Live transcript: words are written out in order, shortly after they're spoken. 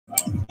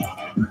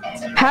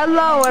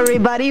Hello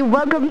everybody,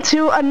 welcome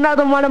to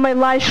another one of my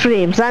live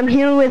streams. I'm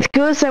here with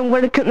Goose and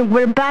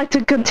we're back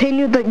to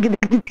continue the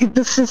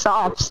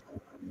Cisoffs.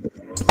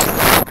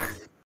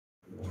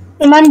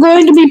 And I'm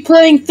going to be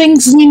playing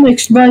Things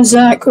Remixed by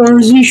Zach, or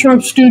Z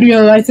Sharp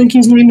Studio. I think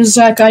his name is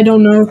Zach, I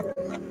don't know.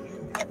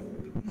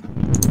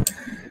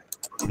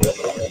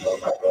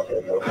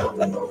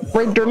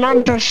 We do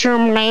not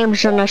assume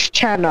names in this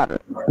channel.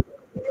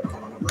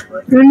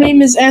 Your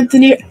name is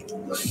Anthony.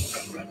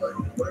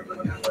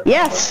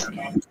 Yes!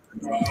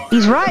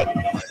 He's right!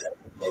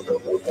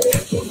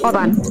 Hold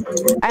on.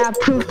 I have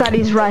proof that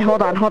he's right.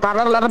 Hold on.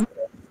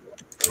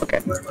 Okay.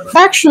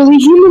 Actually,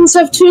 humans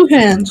have two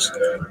hands.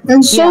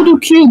 And so do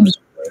cubes.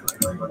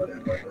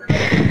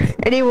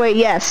 Anyway,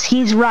 yes,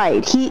 he's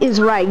right. He is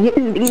right.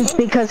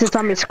 Because it's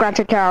on my scratch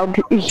account.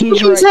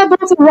 He's Humans right. have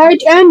both the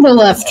right and the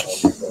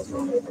left.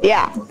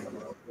 Yeah.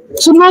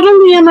 So not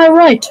only am I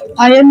right,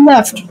 I am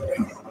left.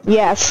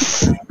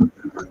 Yes.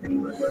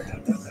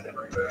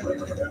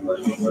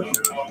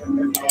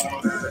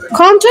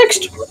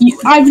 Context?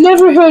 I've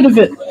never heard of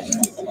it.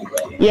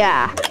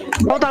 Yeah.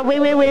 Hold on,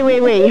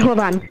 wait, hold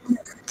on.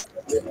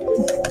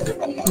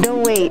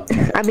 Don't wait.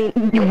 I mean,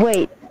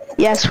 wait.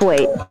 Yes,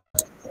 wait.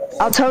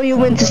 I'll tell you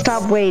when to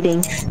stop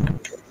waiting.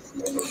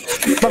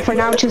 But for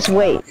now, just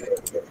wait.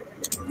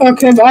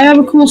 Okay, but I have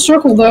a cool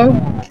circle, though.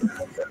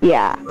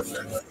 Yeah.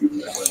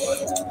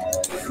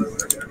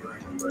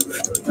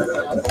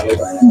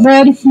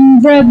 Bread.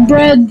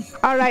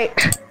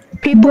 Alright.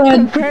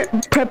 People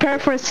prepare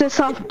for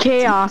Cisoff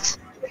chaos.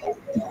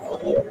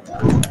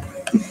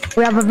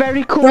 We have a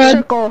very cool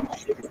circle.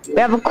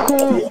 We have a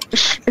cool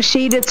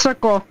shaded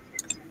circle.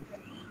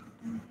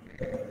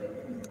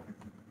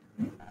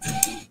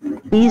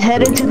 He's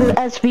headed to the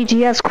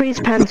SVGS crease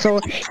pencil.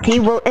 He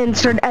will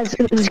insert as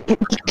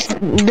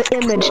the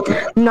image.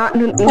 Not.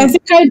 I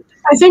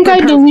think I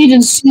deleted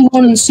C1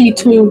 and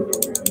C2.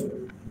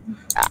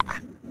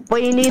 Well,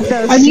 you need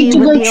the I C need to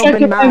with go the check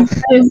open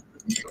mouth.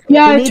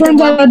 Yeah, it turns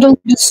out I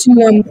deleted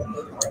C1.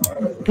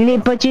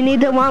 But you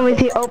need the one with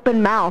the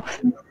open mouth.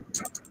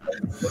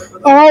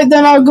 Alright,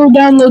 then I'll go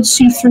download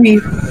C3.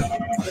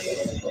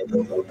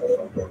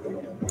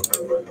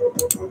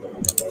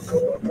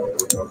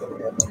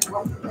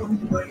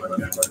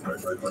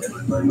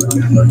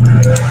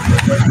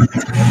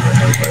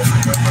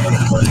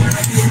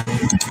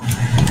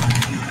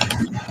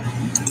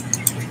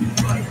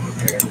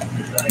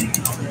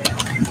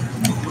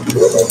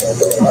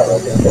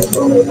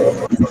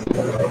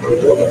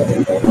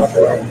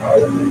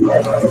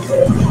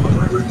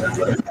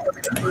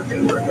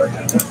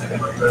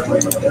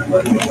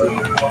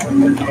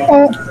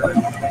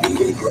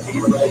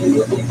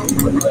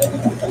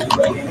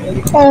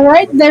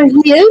 Alright, there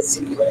he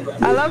is.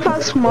 I love how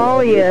small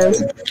he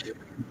is.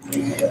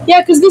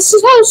 Yeah, because this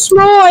is how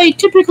small I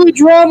typically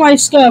draw my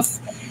stuff.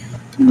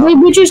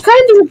 Which is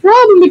kind of a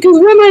problem, because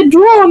when I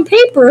draw on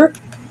paper,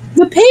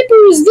 the paper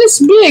is this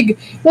big.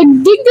 Like,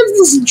 think of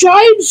this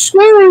giant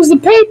square as the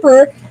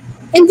paper,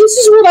 and this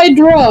is what I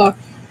draw.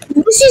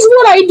 This is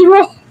what I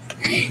draw.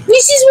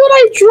 This is what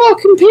I draw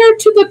compared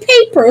to the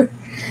paper.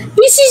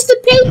 This is the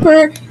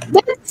paper.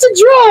 That's the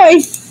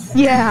drawing.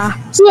 Yeah.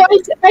 So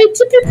I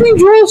typically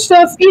draw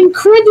stuff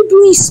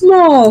incredibly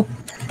small,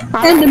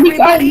 and which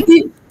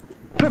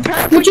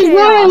is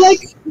why I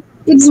like.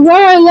 It's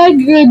why I like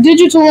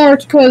digital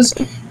art, because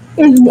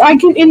I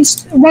can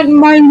when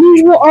my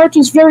usual art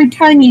is very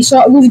tiny.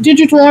 So with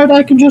digital art,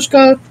 I can just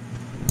go.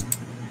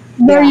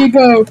 There you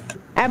go.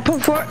 And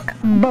before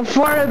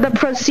the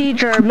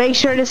procedure, make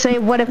sure to say,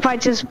 "What if I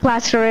just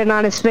plaster it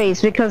on his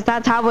face?" Because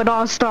that's how it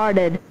all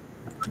started.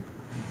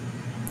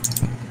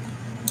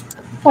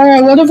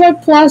 Alright, what if I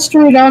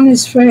plaster it on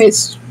his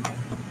face?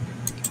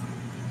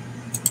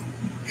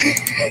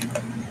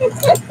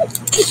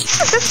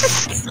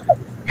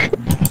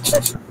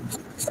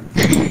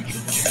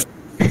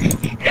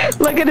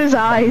 Look at his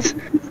eyes.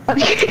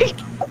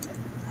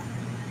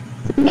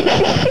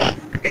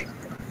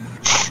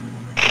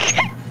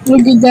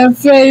 Look at that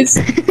face.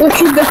 Look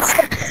at that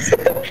face.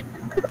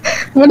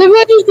 What if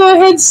I just go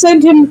ahead and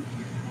send him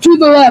to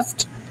the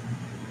left?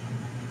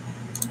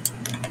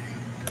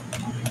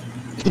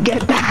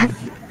 Get back.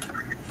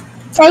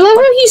 I love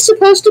how he's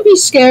supposed to be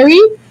scary,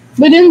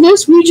 but in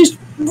this, he's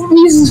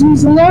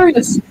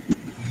hilarious.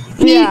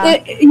 Yeah.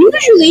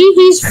 Usually,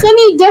 he's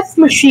funny death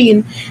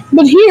machine,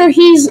 but here,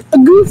 he's a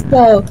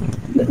goofball.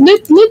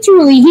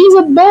 Literally, he's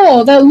a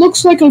ball that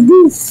looks like a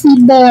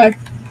goofy ball.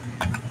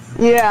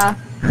 Yeah.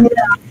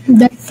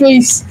 That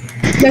face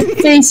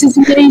is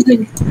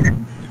amazing.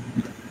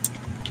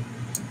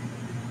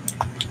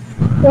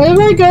 Why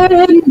don't I go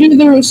ahead and do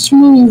the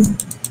smooth?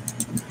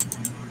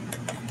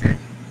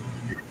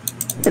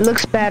 It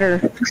looks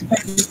better.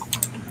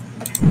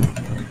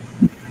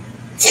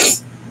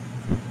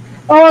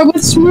 Oh,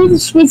 with smoothing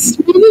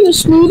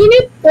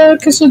it,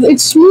 because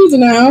it's smooth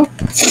now.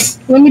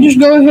 Let me just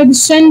go ahead and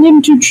send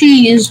him to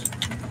cheese.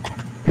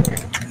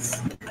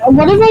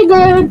 What if I go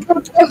ahead and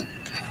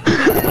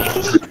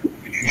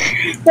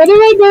Why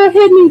don't I go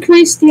ahead and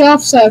increase the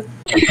offset?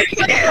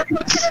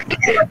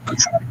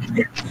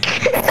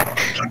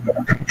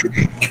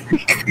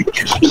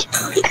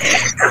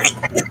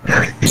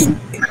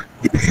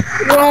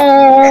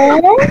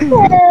 Oh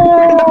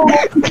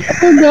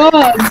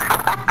god.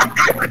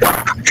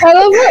 I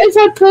love it. If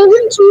I pull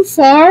him too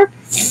far,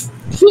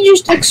 he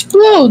just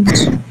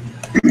explodes.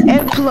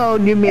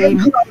 Implode, you mean?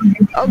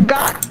 Oh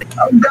god.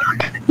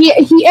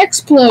 He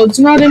explodes,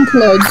 not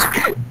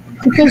implodes.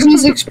 Because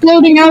he's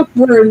exploding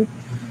outward.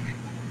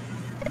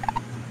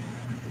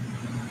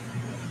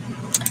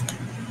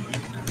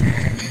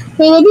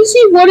 Well, let me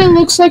see what it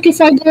looks like if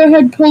I go ahead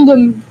and pull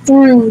him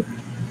through.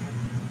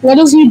 What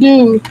does he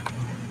do?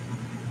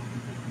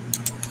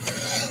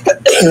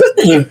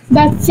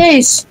 That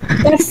face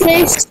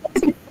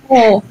doesn't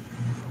fall.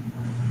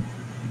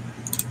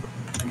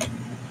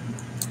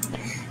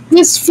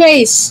 This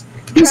face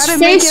Try to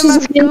make him is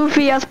as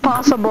goofy as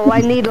possible.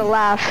 I need a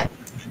laugh.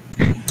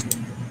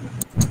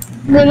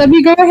 Wait, let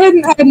me go ahead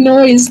and add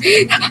noise.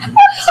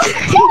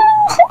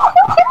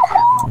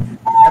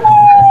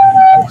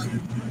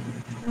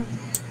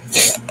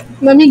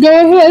 Let me go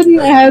ahead and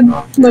add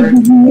like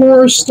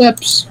more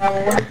steps.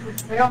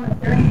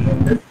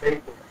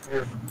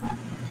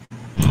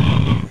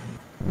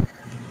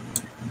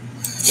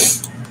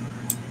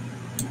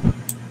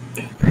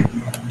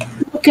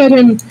 Look at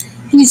him.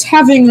 He's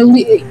having a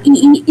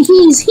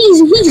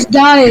he's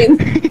dying.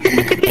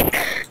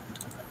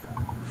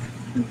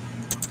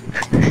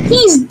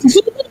 He's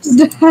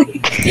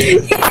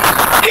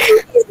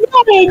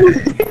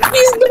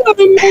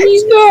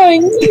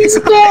dying. He's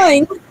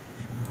dying.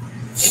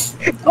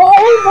 Oh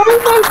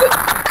my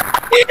god.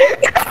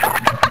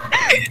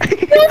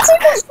 Looks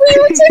like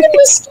a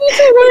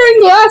mosquito wearing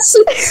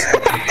glasses.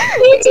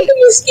 Looks like a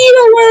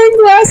mosquito wearing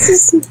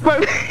glasses.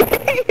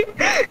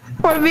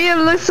 For me, it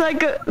looks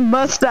like a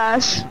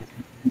mustache.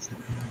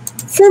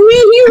 For me,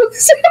 he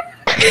looks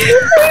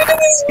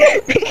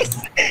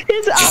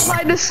His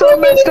outline is so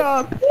messed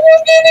up.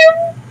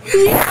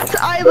 His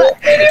eyelid.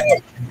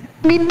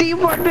 We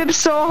deported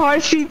so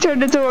hard, she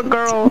turned into a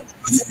girl.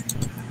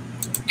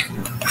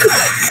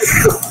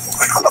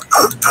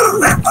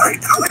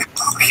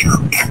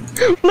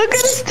 Look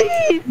at his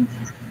teeth.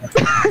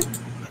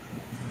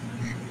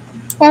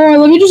 Alright,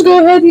 let me just go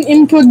ahead and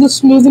input the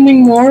smoothening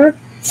more.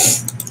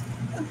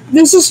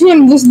 This is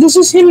him. This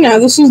is him now.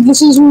 This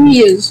is who he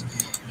is.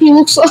 He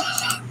looks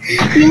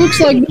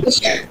like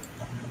this.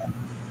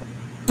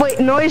 Wait,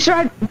 noise.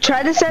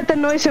 Try to set the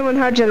noise to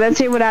 100. Let's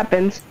see what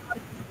happens.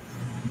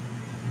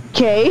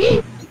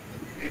 Okay.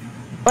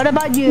 What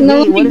about UV?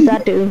 No, what does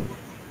that do?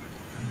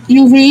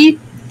 UV?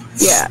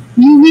 Yeah.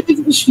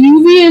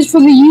 UV is for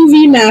the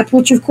UV map,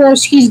 which of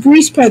course he's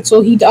grease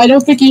pencil. I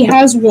don't think he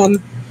has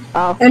one.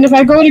 Oh. And if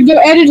I go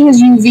edit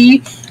his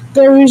UV,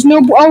 there is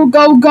no. Oh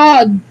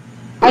god!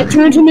 I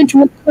turned him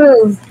into a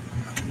curve.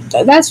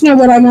 That's not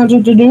what I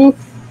wanted to do.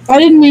 I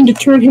didn't mean to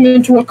turn him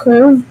into a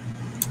curve.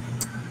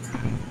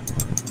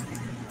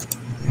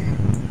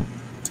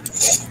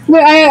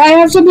 Wait, I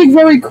have something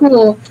very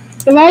cool.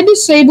 If I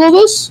disable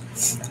this,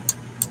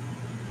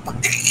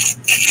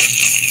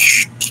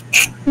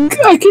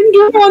 I can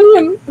draw on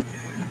him.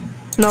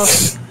 No.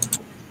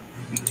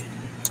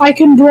 I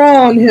can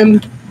draw on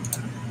him.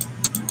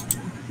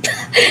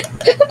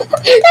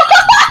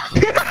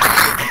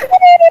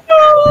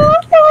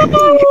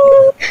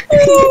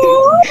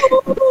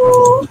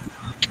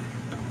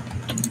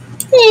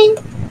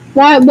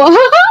 Why?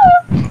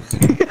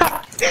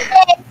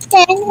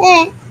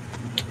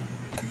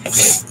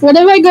 What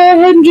if I go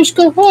ahead and just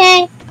go,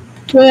 hey?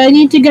 Wait, I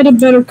need to get a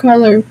better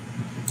color.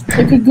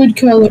 Like a good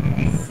color.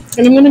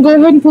 And I'm gonna go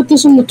ahead and put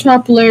this on the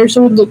top layer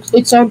so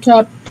it's on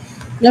top.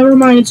 Never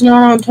mind, it's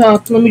not on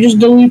top. Let me just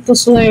delete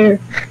this layer.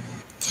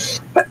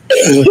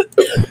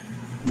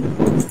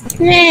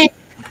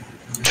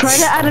 Try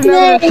to add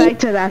another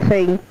effect to that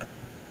thing.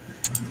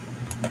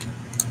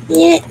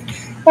 Yeah.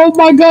 Oh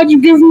my god,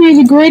 you've given me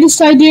the greatest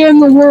idea in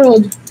the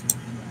world.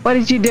 What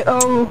did you do?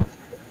 Oh.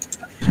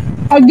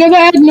 I'm gonna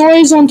add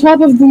noise on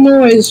top of the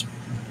noise.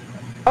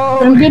 Oh.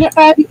 I'm gonna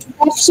add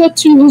offset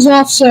to his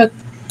offset.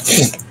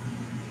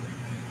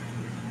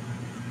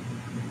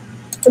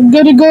 I'm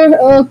gonna go,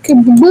 okay,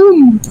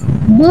 boom,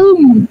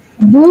 boom,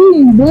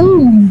 boom,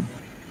 boom,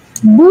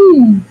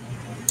 boom,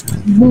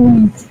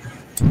 boom,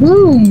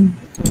 boom,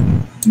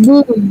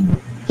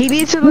 boom. He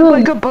needs to look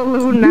like a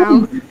balloon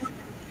now.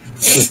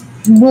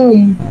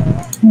 Boom,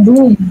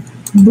 boom,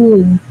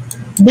 boom, boom.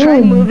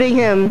 Try moving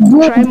him.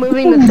 Boom, Try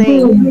moving the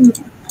thing. boom.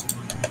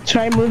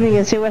 Try moving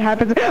and see what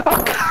happens. Oh,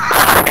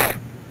 God.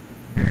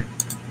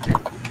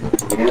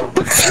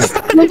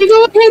 Let me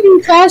go ahead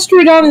and plaster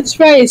it on his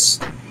face.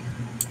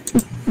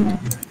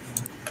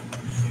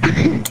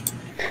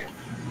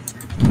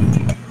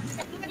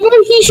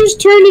 He's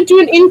just turned into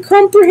an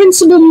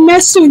incomprehensible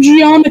mess of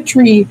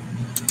geometry.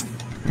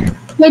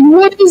 Like,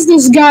 what is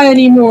this guy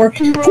anymore?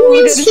 Bro, Who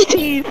is look at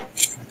his he? teeth.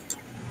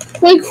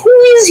 Like,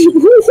 who is he? Who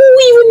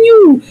even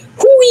you?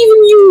 Who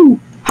even you?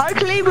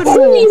 Hardly even Who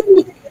move.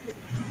 even?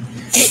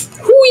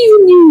 Who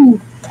even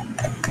you?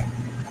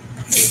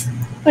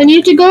 I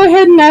need to go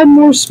ahead and add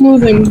more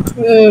smoothing.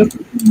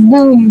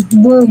 Boom,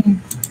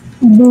 boom,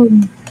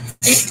 boom.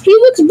 He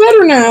looks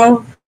better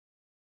now.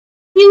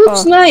 He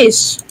looks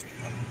nice.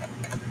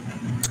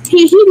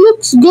 He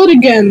looks good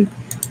again.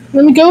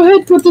 Let me go ahead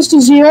and put this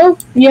to 0.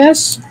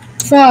 Yes.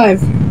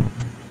 5.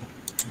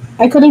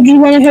 I could have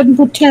just went ahead and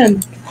put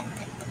 10.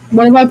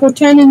 What if I put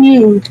 10 in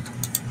you?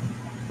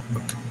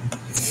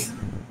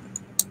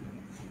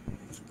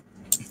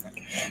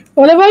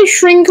 What if I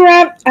shrink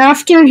wrap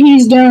after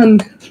he's done?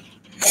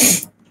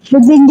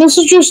 But then this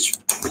is just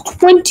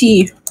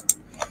 20.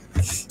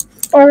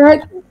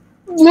 Alright.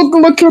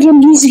 Look at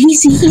him.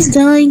 He's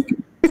dying.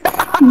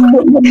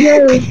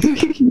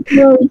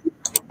 No.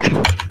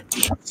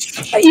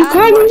 You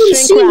can't even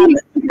see him.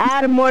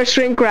 Add more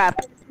shrink wrap.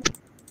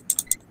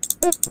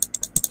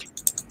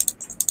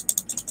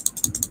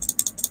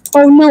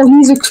 Oh no,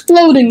 he's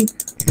exploding.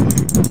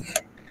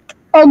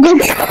 Oh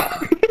good.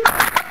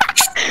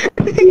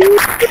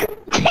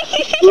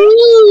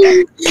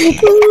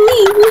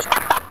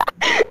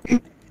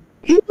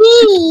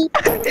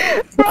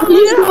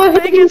 Probably how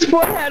big his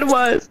forehead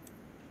was.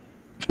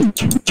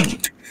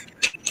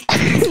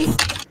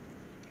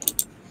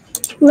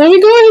 Let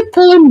me go ahead and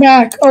pull him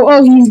back.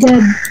 Oh, he's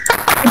dead.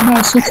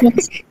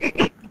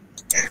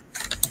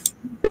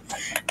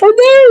 Oh,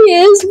 there he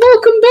is.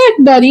 Welcome back,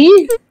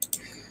 buddy.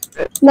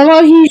 Look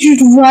how he's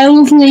just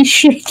violently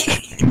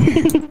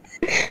shaking.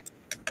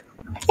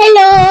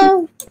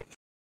 Hello.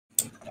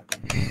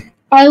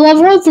 I love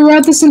how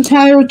throughout this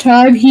entire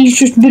time he's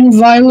just been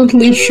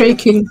violently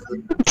shaking.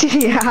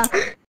 Yeah.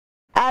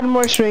 Add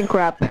more shrink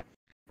wrap.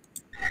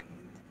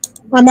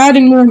 I'm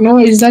adding more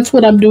noise. That's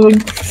what I'm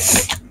doing.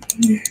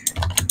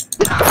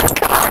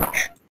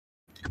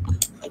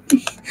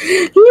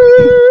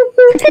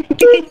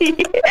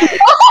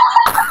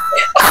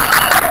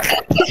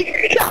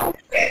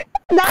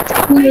 That's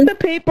how big the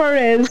paper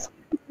is.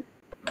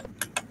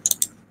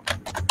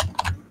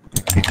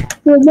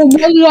 What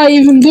did I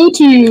even do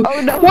to you?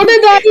 Oh no. What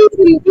did I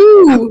even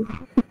do?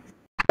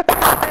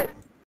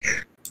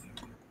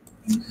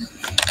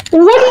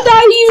 What did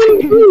I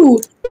even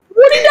do?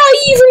 What did I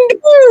even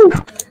do?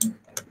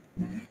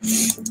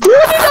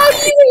 What did I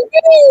even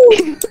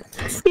do?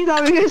 He's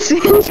having a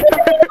seizure. What did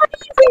I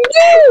even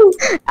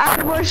do?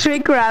 Add more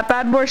shrink wrap.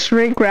 Add more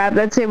shrink wrap.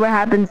 Let's see what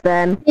happens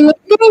then. Let's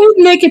go ahead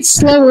and make it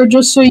slower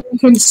just so you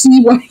can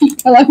see what he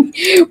got. What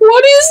even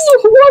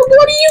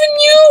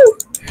you?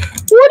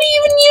 What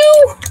even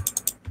you?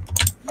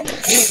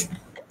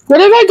 What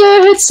if I go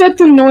ahead and set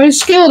the noise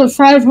scale to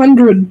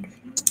 500?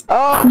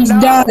 Oh, He's no.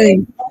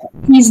 dying.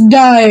 He's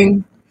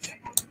dying.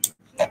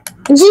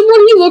 This is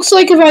what he looks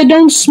like if I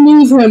don't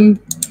smooth him.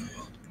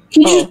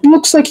 He just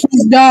looks like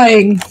he's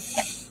dying.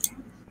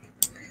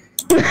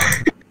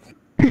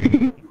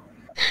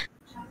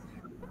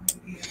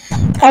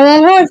 I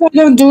love how if I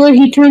don't do it,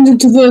 he turns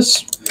into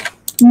this.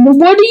 But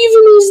what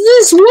even is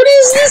this? What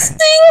is this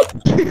thing?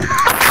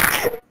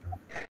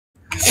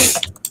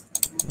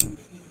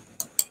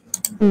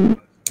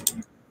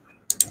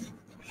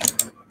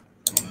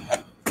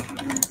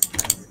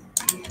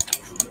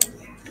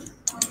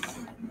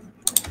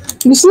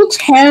 This looks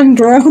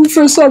hand-drawn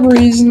for some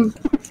reason.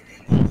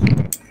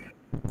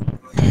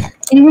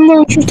 Even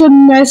though it's just a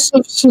mess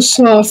of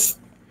Cisoff.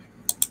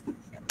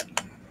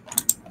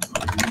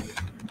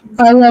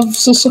 I love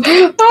Cisoff.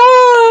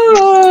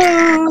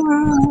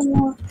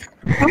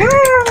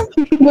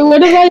 But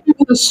what if I do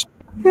this?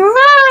 No.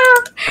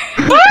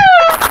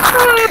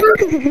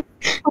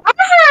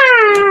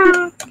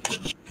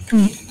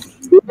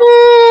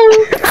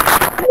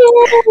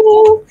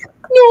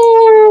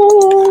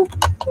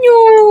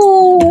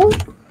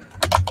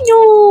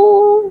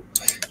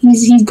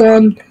 He's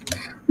gone.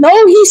 No,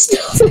 he's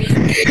still there.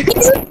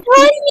 He's a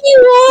tiny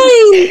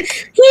line.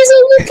 He's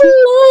a little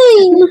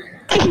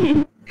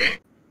line.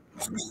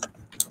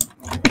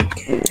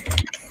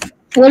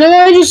 What if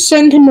I just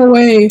send him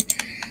away?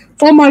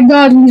 Oh my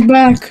god, he's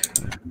back.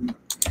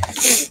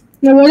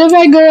 Now what if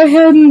I go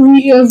ahead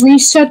and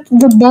reset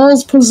the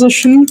ball's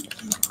position?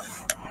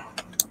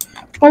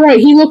 Alright,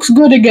 he looks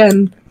good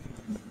again.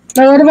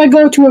 Now what if I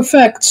go to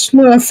effects?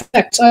 No,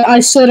 effects. I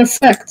said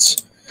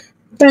effects.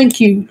 Thank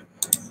you.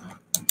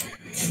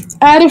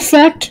 Add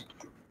effect.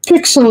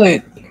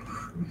 Pixelate.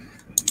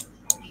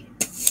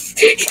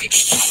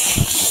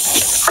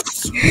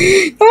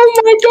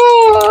 Oh my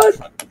god!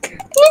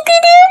 Look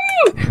at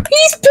him!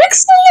 He's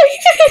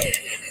pixelated!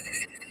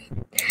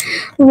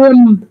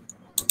 Rim.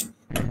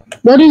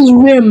 What is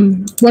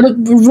rim?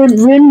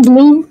 Rim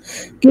blue?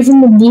 Give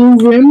him a blue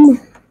rim.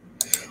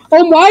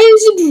 Oh, why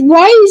is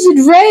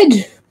it red?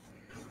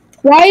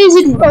 Why is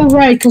it? Oh,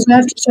 right, because I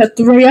have to set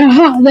the red.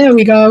 Aha, there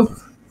we go.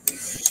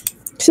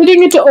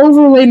 Setting it to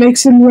overlay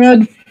makes him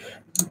red.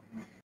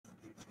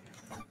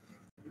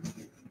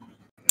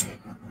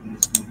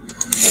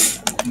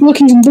 Look,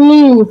 he's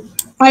blue.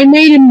 I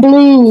made him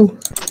blue.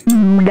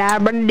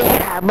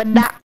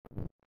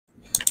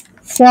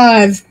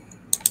 5.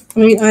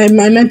 I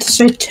meant to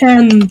say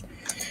 10.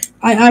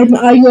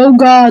 Oh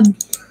god.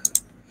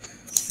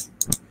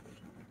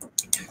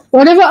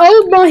 Whatever.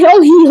 Oh my.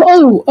 Oh he.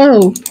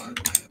 Oh.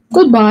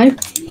 Goodbye.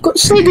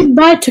 Say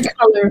goodbye to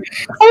color.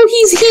 Oh,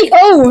 he's he.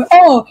 Oh.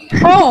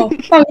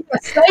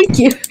 Yes, thank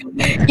you.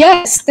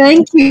 Yes,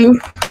 thank you.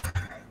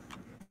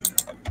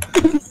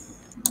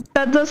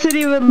 That doesn't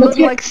even look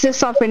like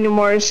Cisoff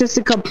anymore. It's just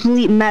a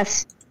complete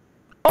mess.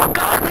 Oh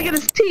god, look at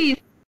his teeth.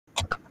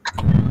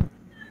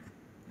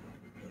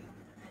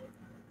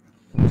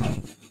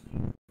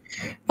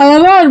 I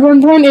love how at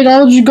one point it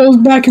all just goes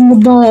back in the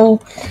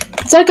ball.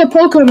 It's like a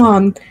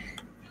Pokemon.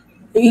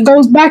 It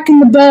goes back in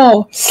the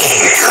ball.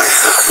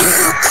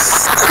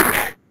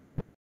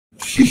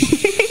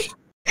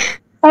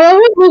 I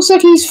love it looks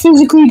like he's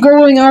physically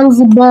going out of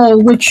the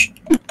ball, which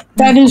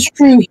that is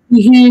true.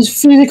 He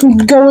is physically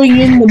going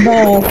in the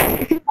ball.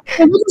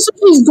 It looks like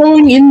he's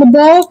going in the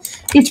ball.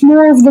 It's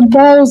more of the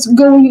balls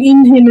going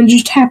in him and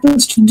just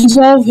happens to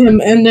dissolve him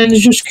and then it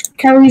just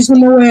carries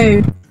him away.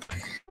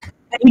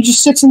 And he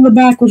just sits in the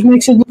back, which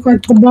makes it look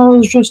like the ball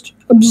is just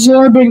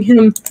absorbing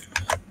him.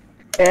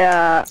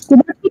 Yeah.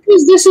 But that's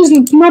because this is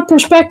not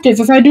perspective.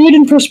 If I do it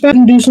in perspective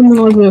and do something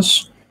like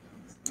this.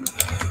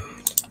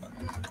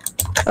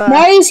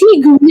 Why is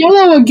he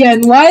yellow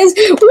again? What are his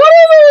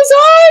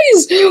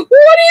eyes?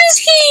 What is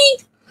he?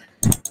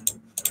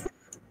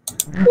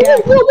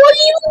 What do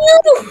you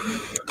do?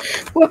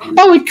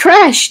 Oh, it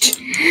crashed.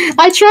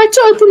 I tried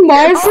to open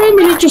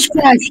wireframe and it just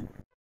crashed.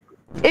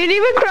 It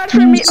even crashed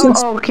for me.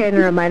 Oh, okay,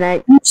 never mind.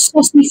 Let me see.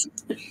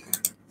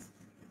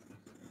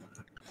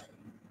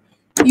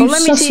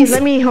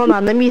 Hold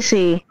on. Let me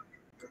see.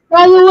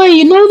 By the way,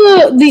 you know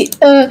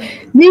the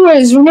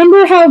viewers,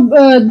 remember how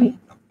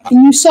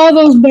you saw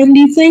those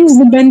bendy things,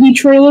 the bendy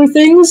trailer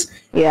things?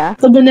 Yeah.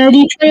 The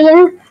Benetti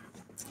trailer?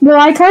 Well,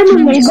 I kind of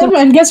made them,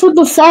 and guess what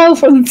the file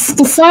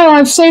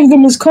I've saved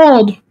them is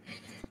called?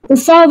 The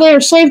file they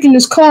are saved in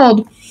is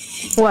called...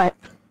 What?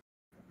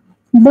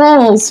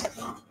 Balls.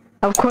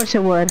 Of course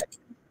it would.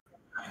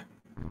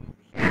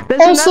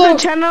 There's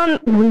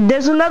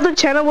another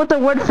channel with the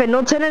word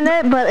Fenelton in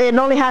it, but it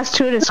only has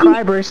 2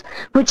 subscribers,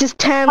 which is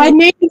 10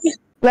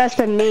 less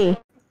than me.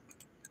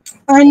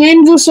 I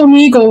named this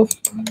Amigo.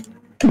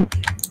 I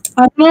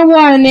don't know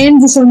why I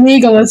named this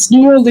Amigo. It's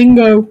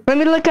Duolingo. Let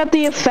me look at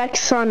the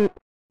effects on...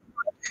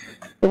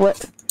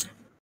 What?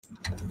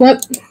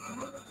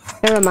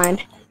 Never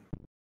mind.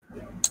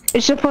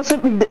 It's supposed to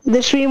be,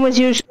 the stream was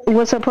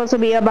supposed to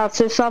be about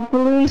Cisoff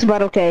balloons,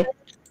 but okay.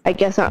 I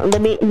guess not.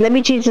 Let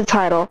me change the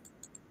title.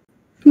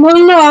 No,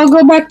 I'll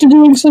go back to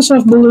doing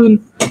Cisoff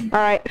balloon.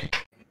 Alright.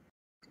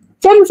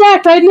 Fun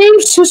fact, I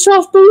named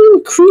Cisoff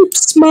balloon Creep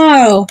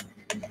Smile.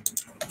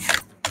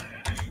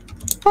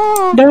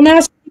 Oh. Don't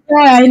ask me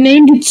why, I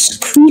named it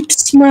Creep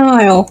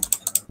Smile.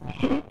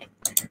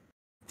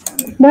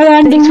 But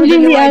I'm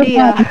deleting the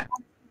idea.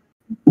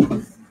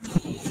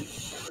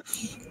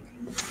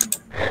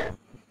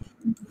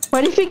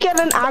 What if you get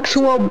an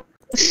actual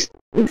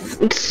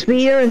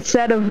sphere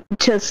instead of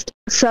just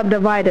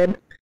subdivided?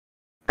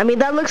 I mean,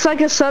 that looks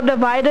like a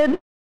subdivided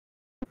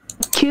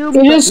cube.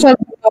 It is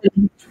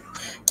subdivided.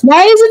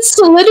 Why is it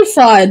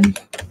solidified?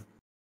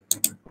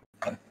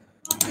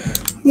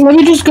 Let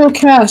me just go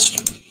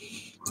cast.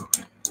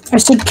 I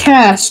said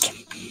cast.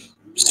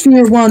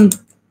 Sphere 1.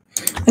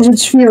 I said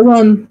sphere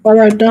 1.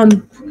 Alright,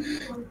 done.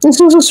 This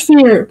is a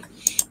sphere.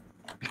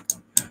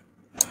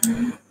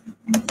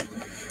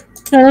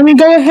 Now let me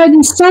go ahead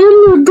and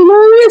summon the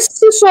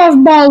glorious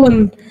Cisoff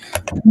balloon.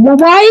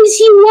 Why is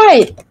he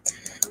white?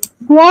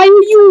 Why are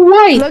you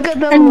white? Look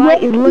at the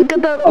light. Look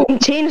at the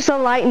change the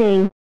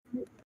lightning.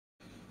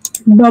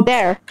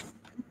 There.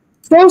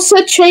 Bro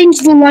said change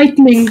the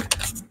lightning.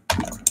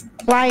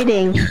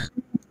 Lighting.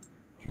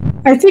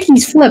 I think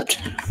he's flipped.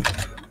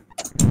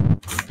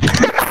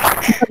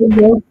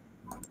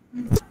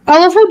 I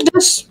love how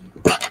this.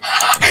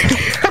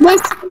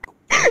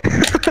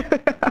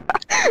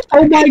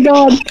 Oh my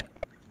god.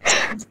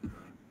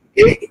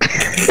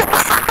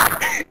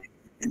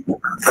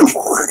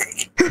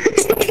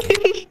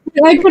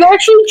 I could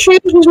actually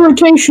change his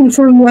rotation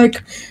from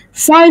like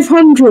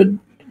 500.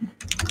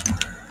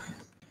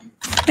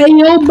 Hey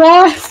yo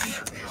boy,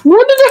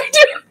 what did I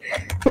do?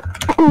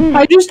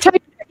 I just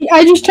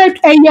typed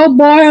hey yo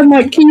boy on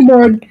my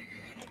keyboard.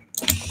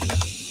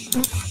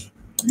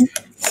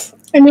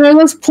 And then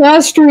let's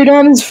plaster it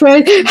on his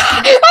face.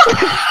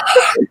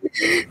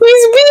 He's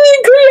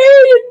being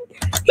created!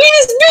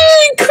 He's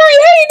being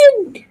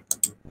created!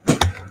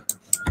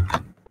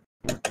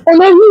 Oh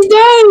no, he's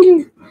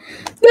dying!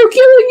 They're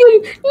killing him!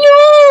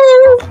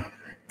 No!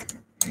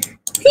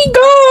 He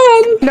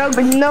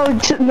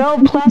gone! No,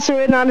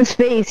 plaster it on his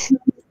face. No!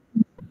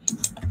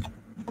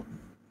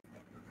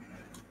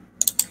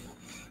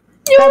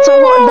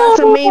 That's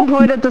the main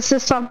point of the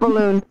Cisoff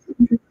balloon.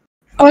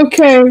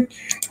 Okay,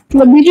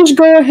 let me just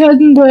go ahead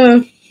and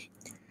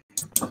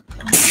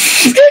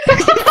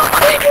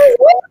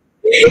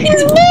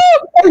He's blue!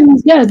 Oh,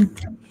 he's dead.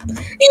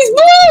 He's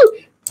blue!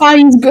 Ah,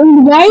 he's good.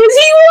 Why is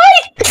he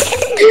white?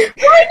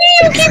 Why do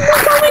you keep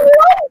becoming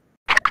white?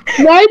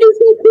 Why does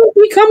he keep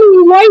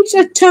becoming white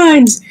at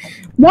times?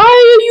 Why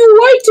are you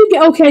white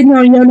again? Okay,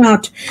 no, you're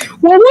not.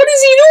 Well, what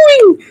is he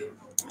doing?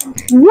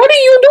 What are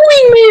you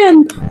doing, man?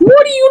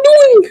 What are you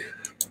doing?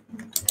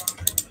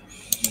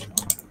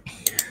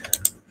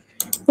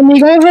 Let me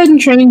go ahead and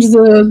change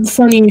the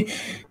funny.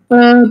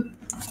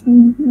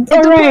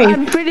 Alright.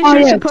 I'm pretty sure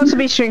it's supposed to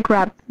be shrink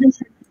wrap.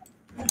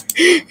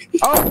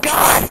 Oh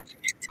god!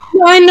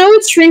 Well, I know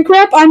it's shrink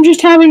wrap. I'm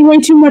just having way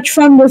too much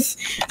fun with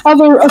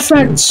other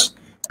effects,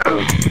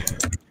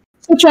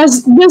 such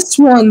as this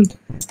one.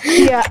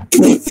 Yeah.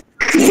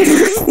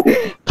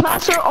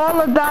 Plaster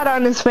all of that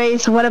on his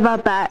face. What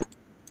about that?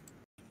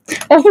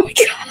 Oh my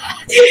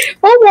god!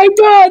 Oh my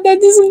god!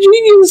 That is a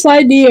genius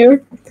idea.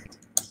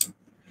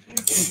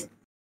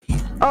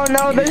 Oh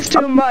no, there's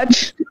too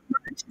much.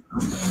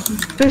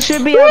 There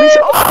should be at least.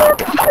 Oh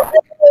god!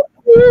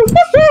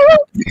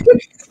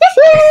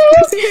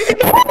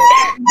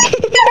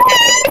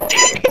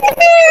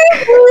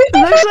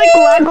 Looks like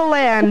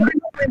Legoland.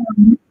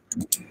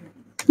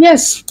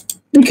 Yes,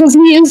 because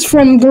he is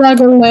from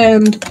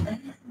Legoland.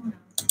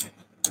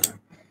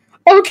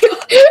 Oh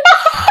god!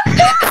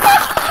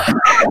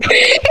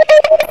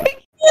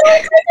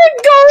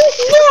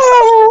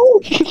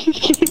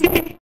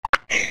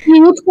 He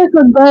looks like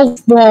a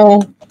golf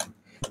ball.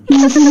 He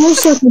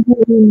looks like a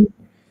ball.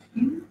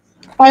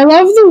 I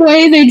love the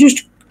way they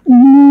just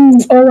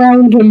move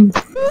around him.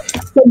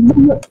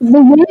 The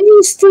way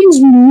these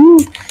things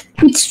move,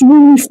 it's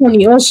really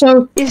funny.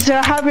 Also,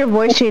 Have your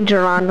voice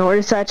changer on, or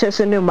is that just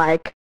a new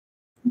mic?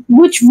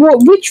 which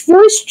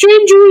voice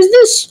changer is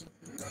this?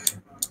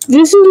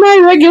 This is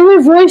my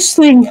regular voice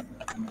thing.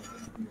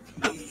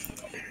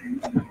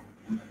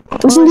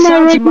 This is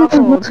my regular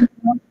muffled.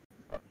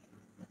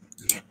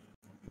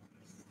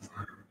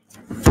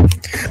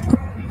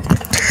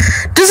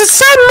 Does it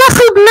sound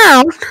muffled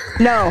now?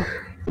 No.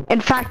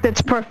 In fact,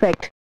 it's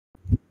perfect.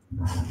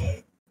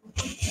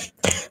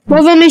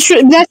 Well, then that's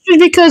just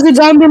because it's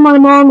under my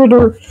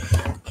monitor.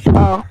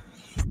 Oh.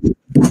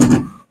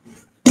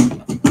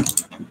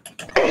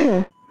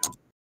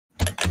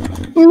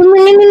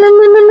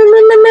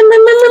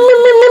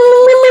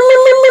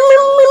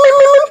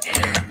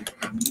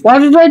 Why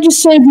did I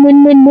just say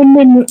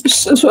many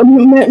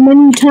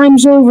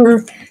times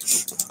over?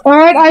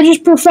 Alright, I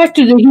just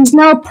perfected it. He's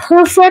now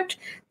perfect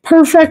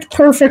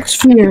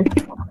sphere.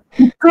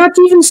 You can't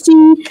even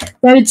see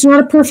that it's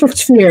not a perfect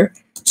sphere.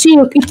 See,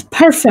 look, it's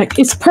perfect.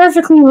 It's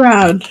perfectly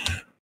round.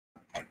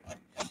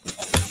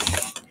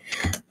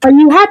 Are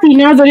you happy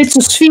now that it's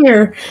a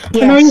sphere?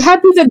 Yes. And are you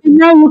happy that they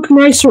now look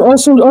nicer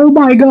also? Oh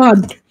my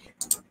god.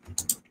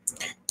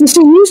 This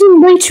is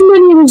using way too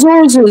many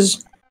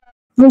resources.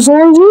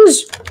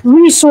 Resources.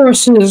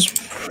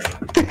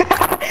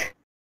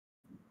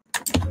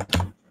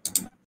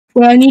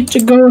 Well, I need to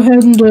go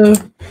ahead and, he's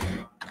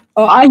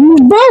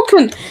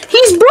broken!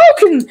 He's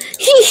broken!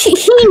 He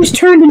was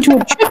turned into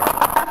a chip.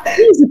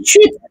 He's a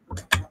chip.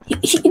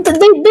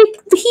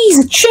 He's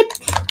a chip.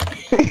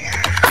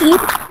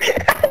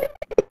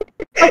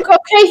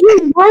 Okay,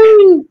 he's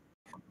wearing...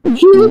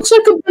 He looks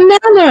like a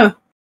banana.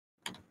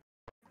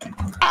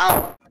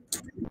 Ow!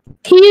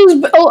 He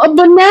is a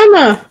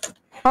banana.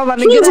 Hold on,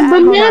 He's a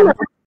banana.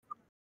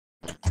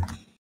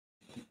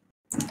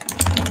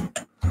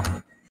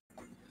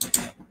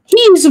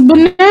 He's a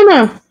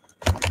banana.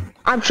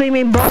 I'm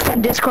streaming both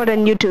on Discord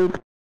and YouTube.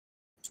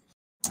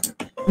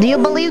 Do you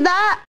believe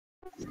that?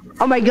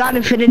 Oh my god,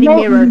 infinity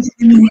mirror.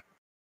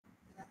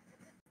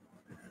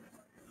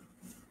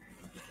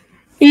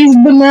 He's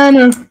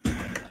banana.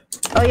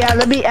 Oh yeah,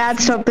 let me add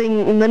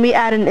something. Let me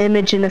add an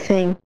image in the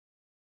thing.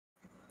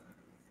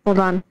 Hold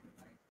on.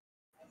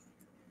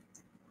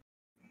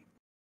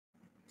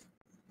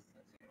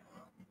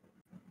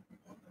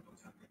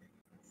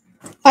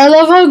 I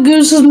love how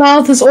Goose's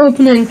mouth is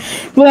opening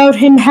without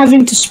him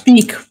having to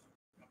speak.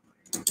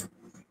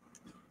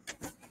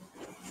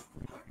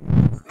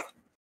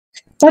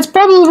 That's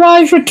probably why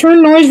I should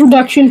turn noise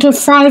reduction to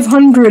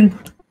 500.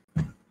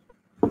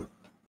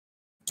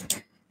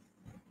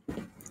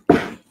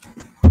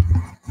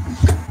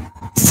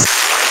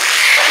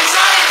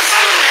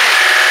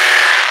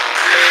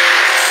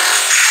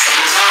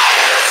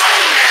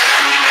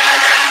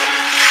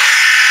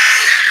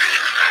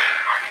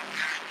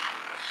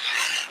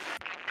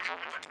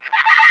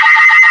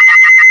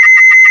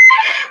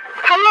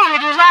 Hello,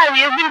 it is I. We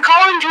have been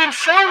calling to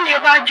inform you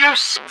about your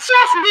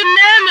Cisoff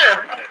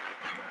banana.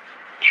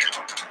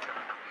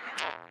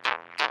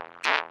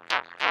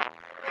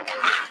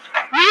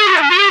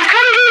 We've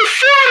come to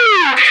inform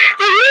you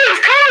that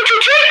we've come to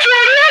take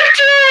your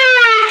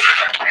elective!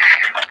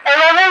 And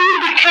I've already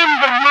became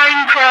the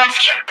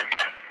Minecraft.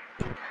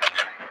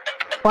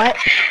 What?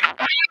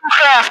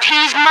 Minecraft.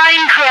 He's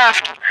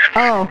Minecraft.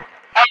 Oh.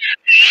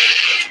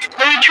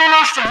 Let me turn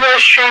off the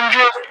voice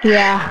changer.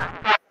 Yeah.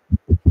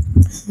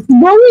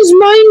 What is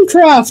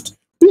Minecraft?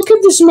 Look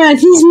at this man.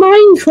 He's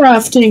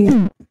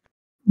Minecrafting.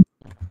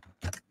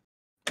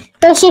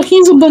 Also,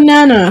 he's a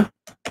banana.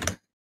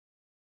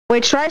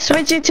 Wait, try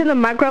switching to the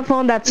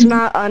microphone that's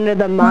not under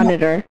the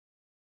monitor.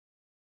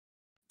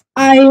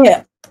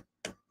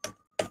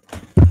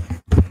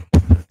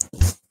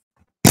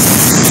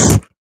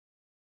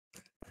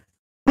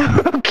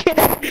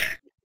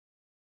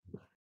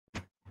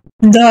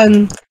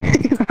 Done.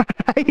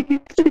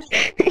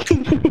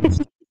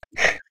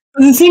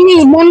 The thing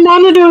is, one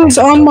monitor is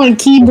on my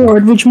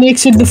keyboard, which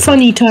makes it the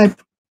funny type.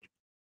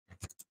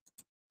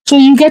 So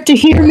you get to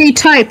hear me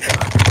type.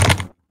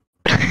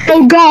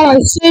 Oh god, I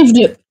saved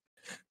it.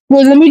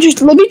 Wait, let me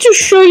just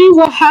show you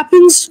what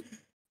happens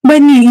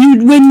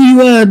when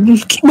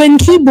when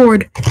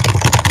keyboard.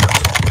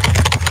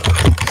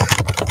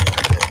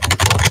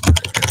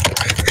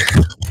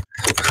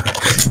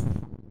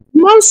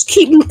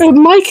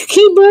 Mic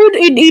keyboard,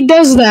 it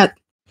does that.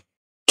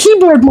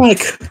 Keyboard mic.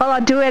 Hold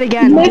on, do it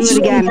again. Do it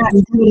again.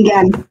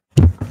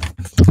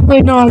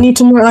 Wait, no, I need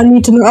to know.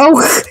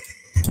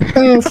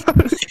 Oh.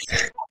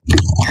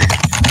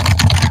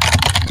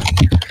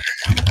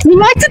 You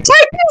like to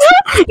type?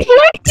 You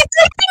like to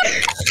type?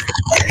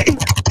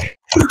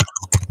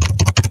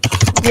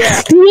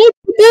 Yeah. You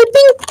like to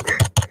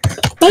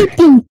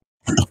typing?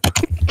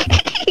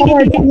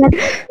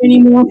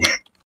 Anymore.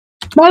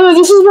 By the way,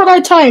 this is what I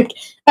typed.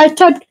 I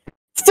typed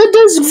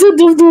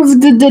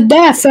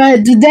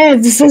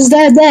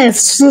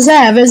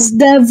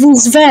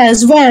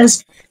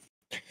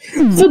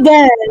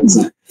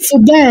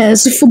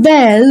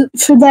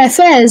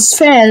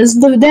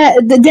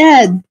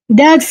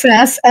dad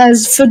faf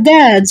as for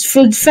dads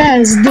for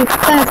faz the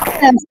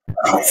fad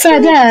for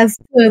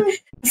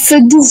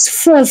this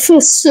for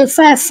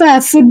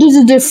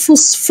the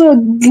fuss for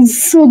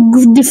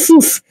the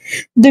foof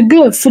the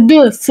good for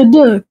the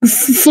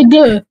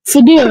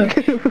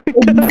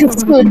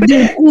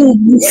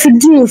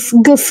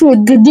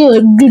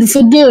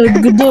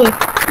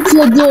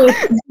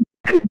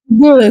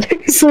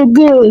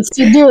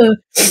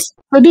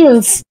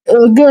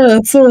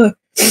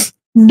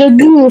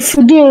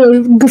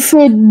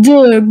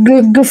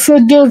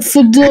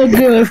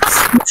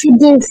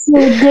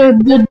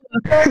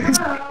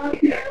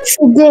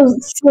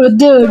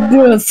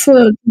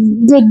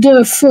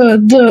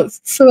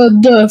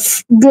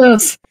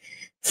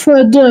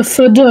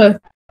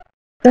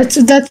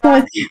that's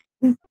why.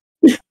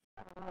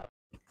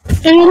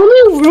 And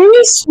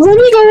let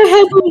me go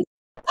ahead and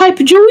type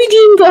Joey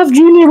Dean Gov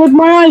Jr. with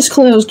my eyes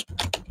closed.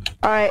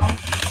 Alright.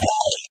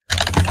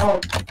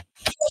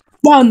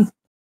 Done.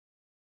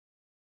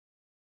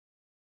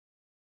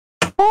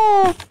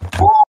 Oh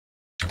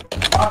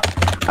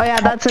yeah,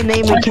 that's a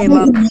name we came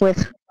up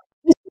with.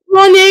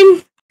 My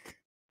name.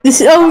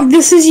 This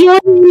is your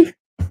name.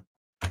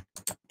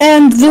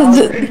 And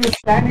the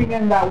standing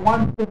in that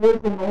one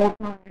position the whole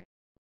time.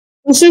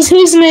 this is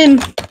his name.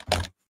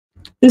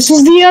 This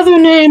is the other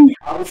name.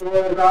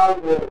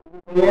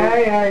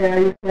 Yeah,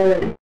 you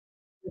said it.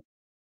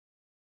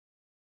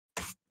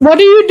 What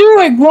are you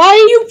doing? Why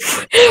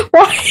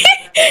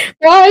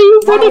are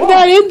you putting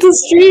that in the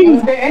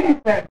stream?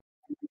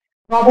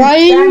 Why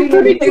are you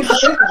putting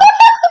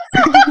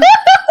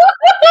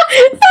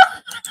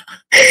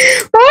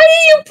Why are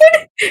you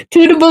putting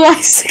tunable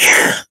icicle?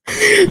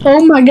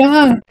 Oh my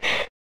god.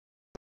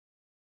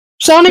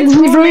 Sonic His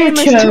full name is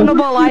Reverso.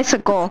 Tunable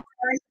Icicle.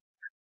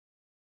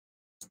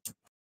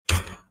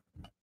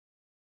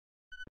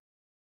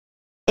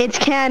 It's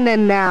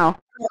canon now.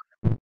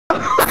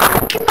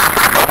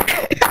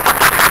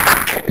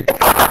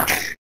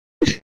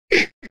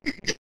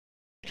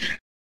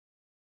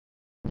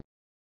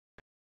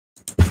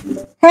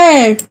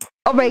 Hey.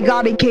 Oh my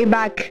god, he came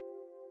back.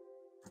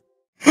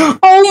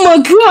 Oh my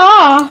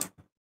god.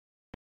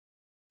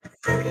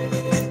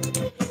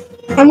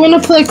 I'm gonna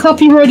play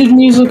copyrighted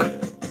music.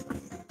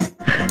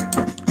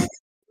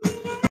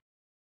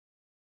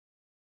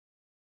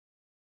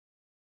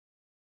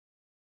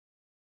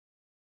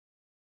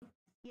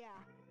 Yeah,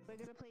 we're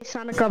gonna play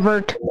Sonic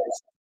Revert.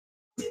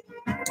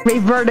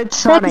 Reverted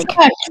Sonic.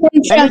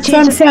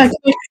 Fun fact.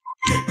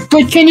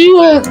 Wait, can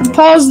you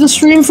pause the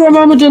stream for a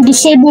moment and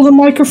disable the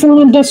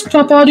microphone and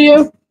desktop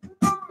audio?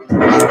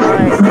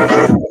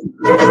 Alright.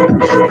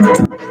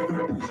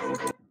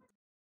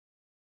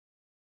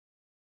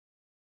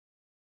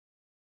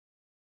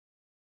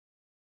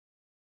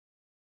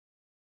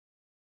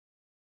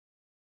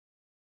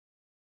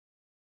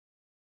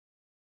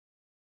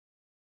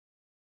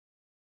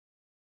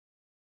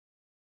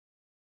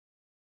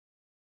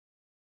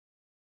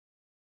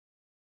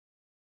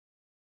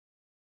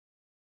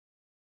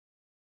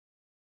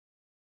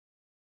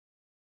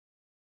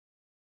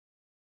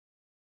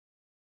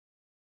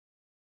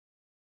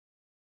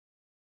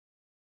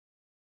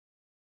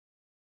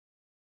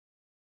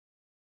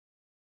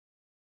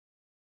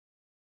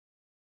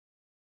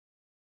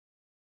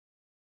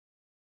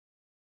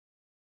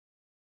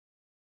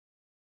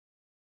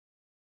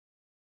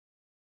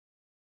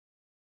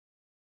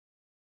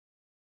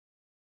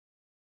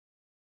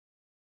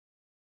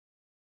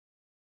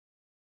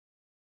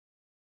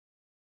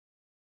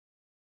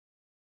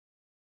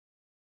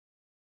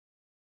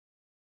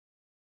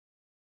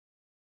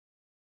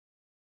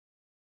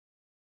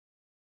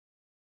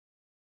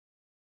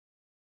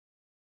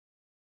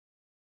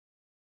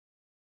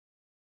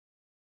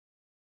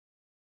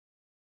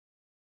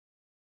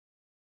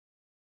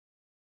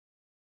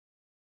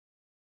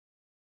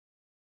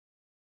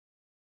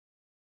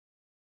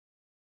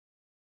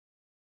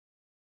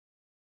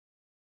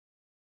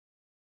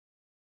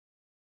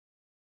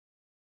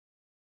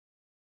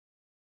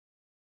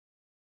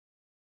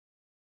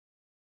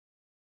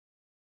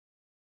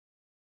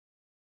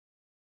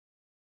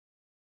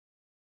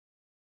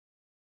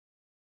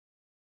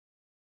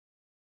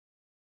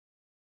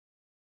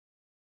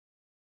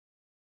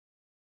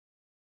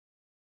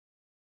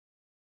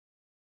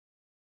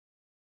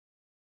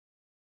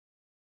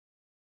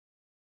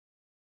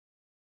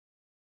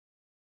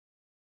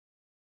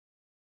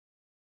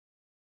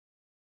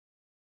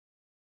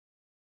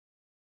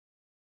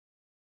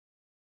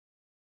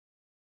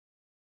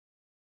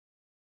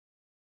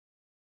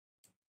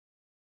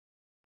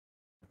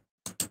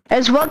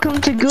 As welcome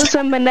to Goose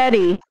and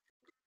Manetti.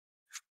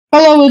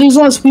 Hello, it is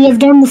us. We have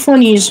done the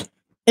funnies.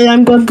 And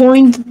I'm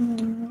going to...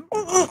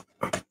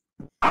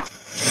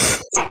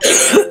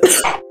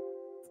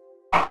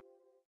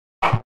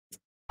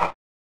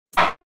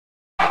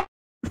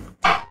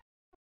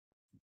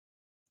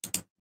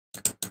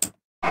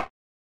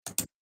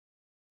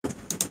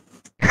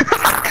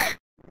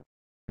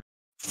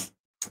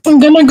 I'm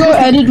gonna go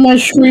edit my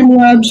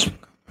Streamlabs.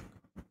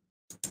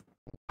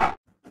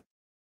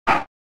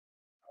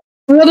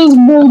 What is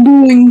Bo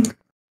doing?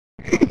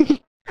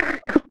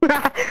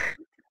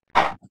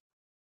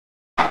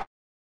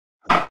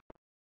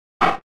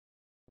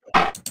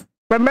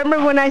 Remember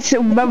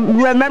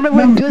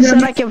when Goose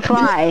said I can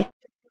fly?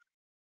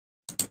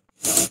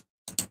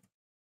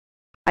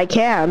 I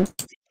can.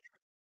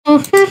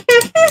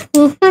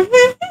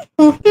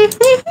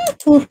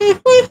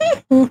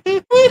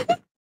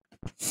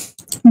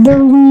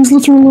 Burns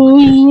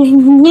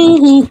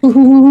literally.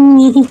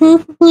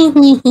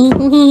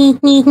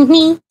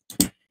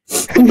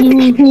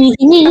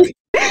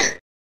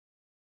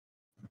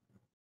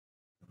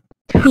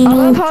 I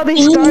love how they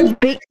start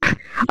big.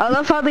 I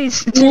love how they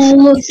just.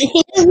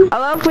 I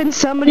love when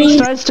somebody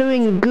starts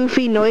doing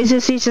goofy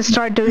noises. He just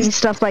start doing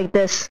stuff like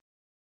this.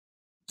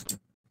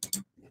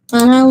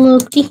 And I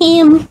looked at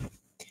him,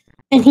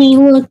 and he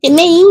looked at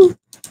me,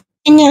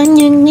 and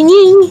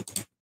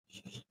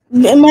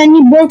then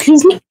he broke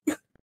his knee.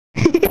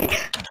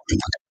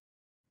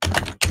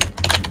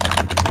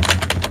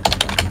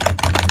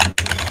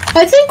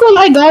 I think when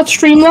I got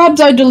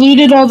Streamlabs, I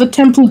deleted all the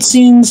template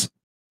scenes.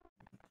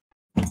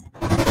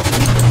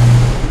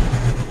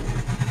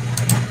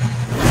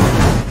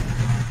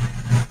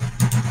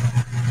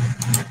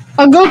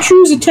 I'll go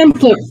choose a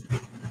template.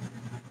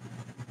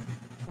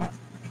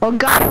 Oh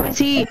God, what is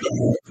he?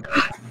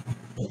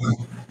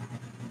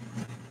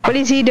 What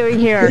is he doing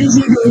here?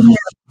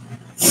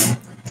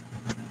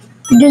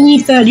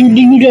 Delete that.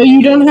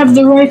 You don't have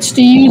the rights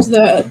to use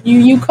that.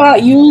 You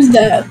can't use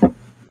that.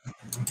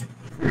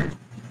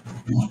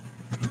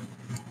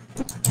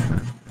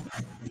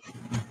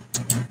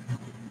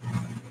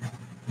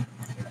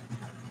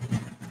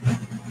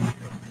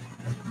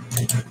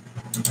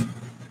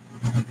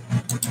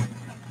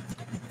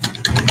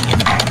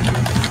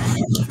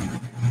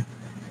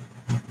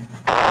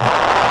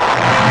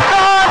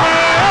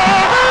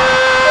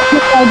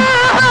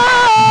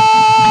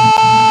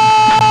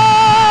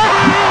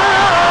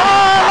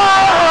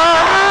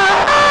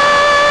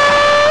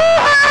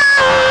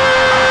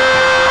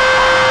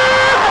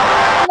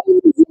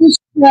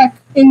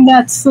 In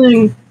that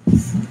thing.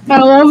 I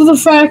love the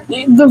fact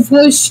the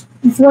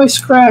voice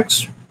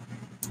cracks.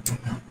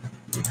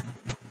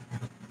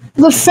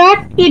 The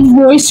fact it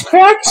voice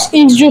cracks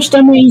is just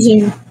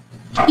amazing.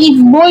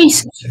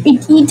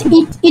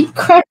 It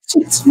cracks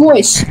its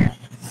voice.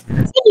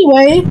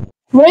 Anyway,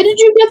 where did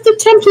you get the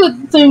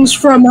template things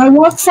from? I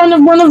want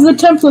one of the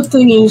template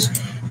thingies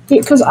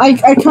because I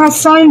can't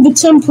find the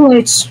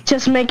templates.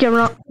 Just make it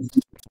wrong.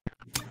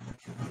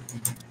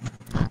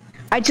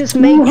 I just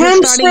made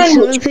the starting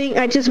soon thing.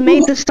 I just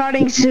made the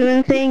starting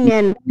soon thing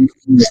in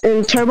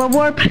Turbo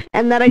Warp,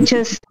 and then I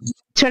just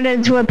turned it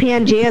into a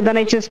PNG, and then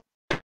I just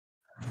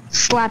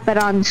slap it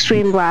on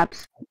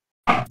Streamlabs.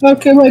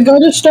 Okay, wait. Go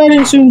to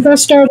starting soon.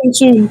 Press starting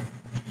soon.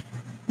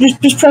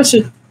 Just press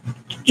it.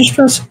 Just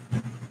press it.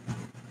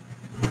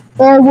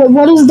 Or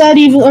what is that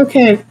even?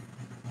 Okay.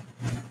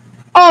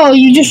 Oh,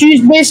 you just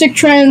use basic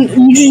trend.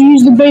 You just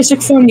use the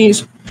basic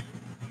funnies.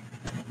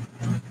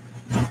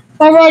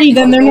 Alrighty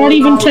then, they're not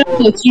even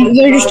templates.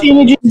 They're just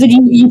images that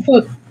you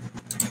put.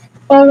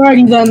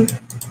 Alrighty then.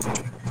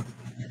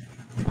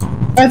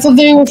 I thought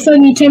they were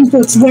funny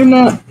templates. They're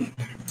not.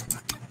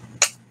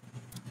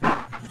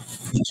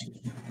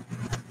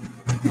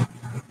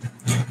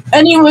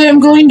 Anyway, I'm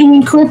going to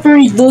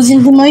incorporate those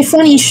into my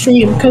funny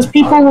stream because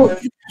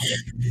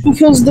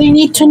they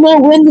need to know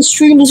when the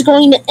stream is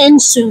going to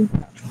end soon.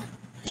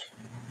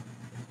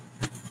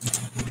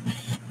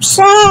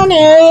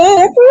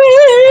 Sonic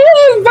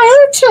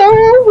Roberto,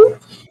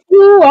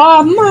 you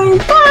are my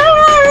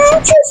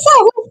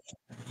beautiful.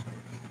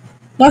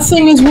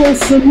 Nothing is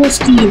worth the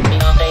risk to you.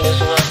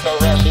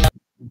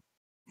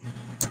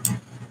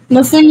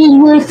 Nothing is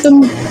worth the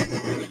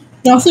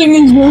risk. Nothing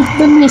is worth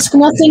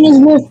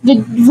the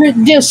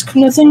disc.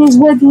 Nothing is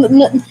worth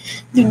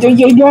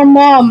your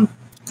mom.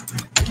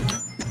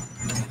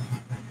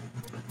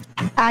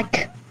 I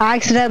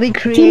accidentally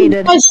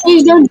created.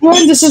 Please don't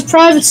join. This is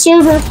private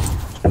server.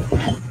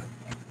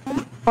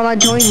 Well, not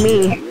join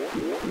me.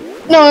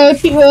 No,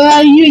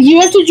 you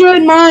have to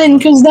join mine,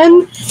 because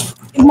then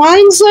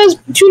mine says,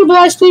 Tunable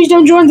Eyes, please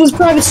don't join this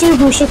private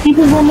server, so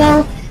people will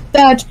know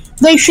that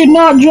they should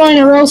not join,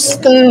 or else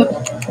Some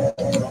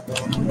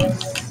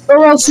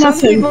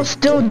nothing. people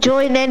still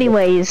join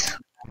anyways.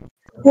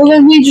 Well,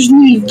 then we just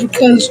leave,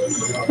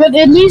 but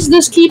at least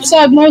this keeps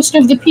out most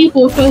of the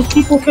people, because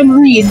people can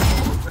read.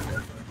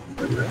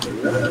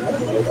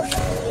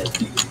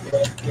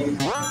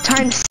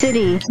 Time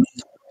City.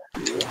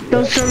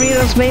 Those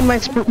Doritos made my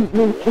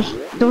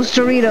those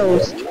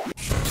Doritos.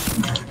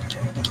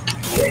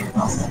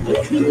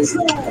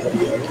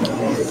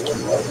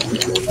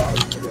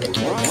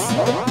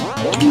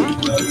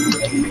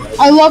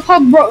 I love how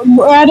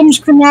Adam's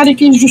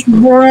chromatic is just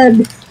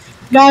bread.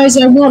 Guys,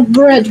 I want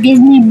bread. Give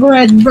me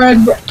bread,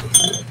 bread, bread.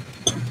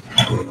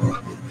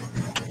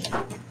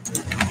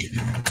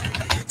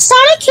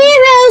 Sonic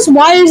Heroes!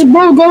 Why is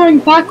bro going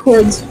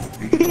backwards?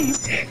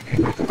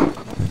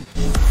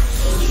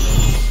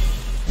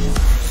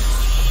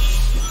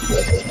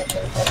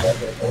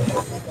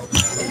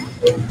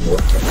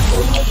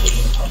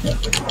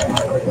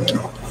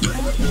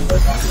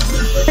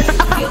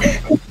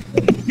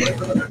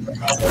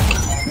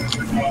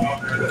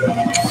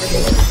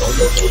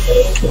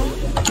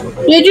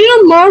 Did you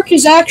know Mark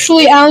is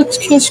actually Alex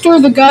Kister,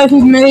 the guy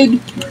who made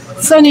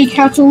Funny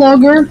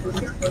Cataloger?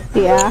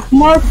 Yeah.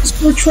 Mark is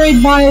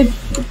portrayed by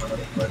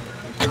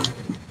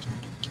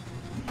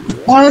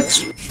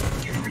Alex.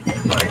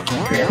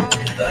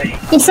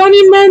 The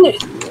Funny Man.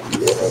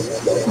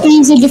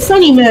 He's the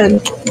Funny Man.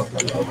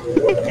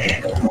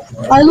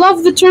 I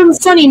love the term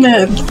Funny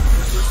Man.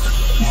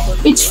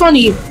 It's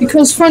funny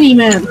because Funny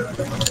Man.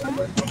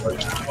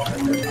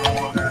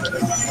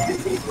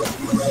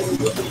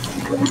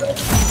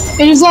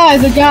 It is I,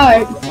 the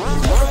guy.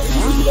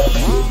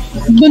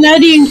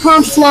 Benetti and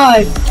can't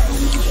fly.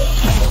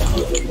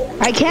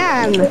 I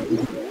can.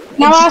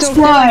 Now ask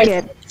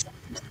why.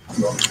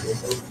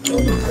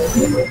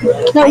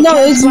 No,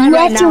 you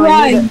have to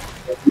rhyme.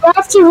 You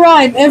have to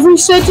rhyme. Every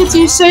sentence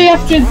you say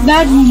after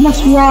that, you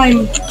must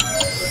rhyme.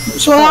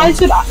 So I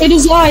said, it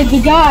is I, the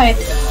guy.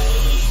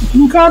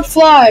 You can't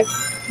fly.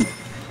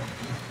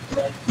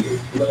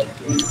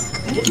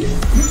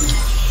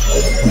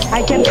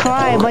 I can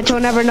try, but you'll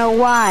never know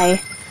why.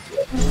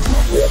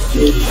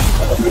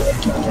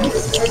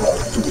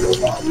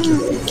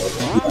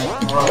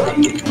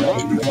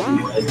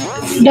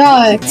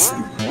 Die.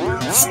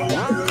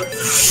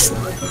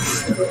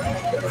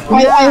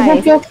 I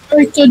hope your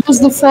character does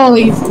the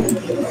folly.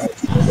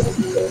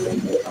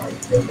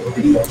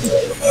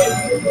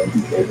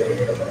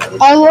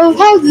 I love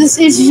how this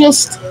is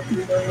just...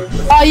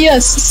 Ah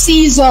yes,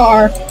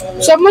 Caesar.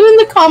 Someone in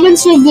the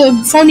comments of the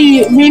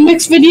funny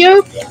remix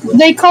video,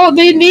 they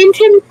named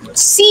him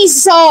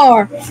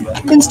Caesar.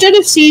 Instead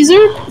of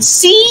Caesar,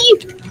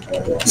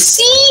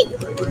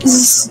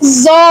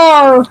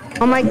 Czar.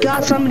 Oh my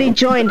god, somebody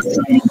joined.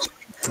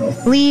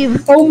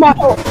 Leave. Oh my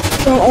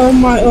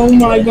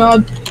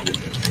god.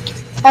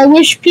 I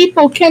wish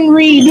people can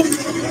read.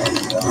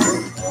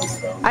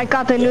 I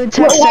got the new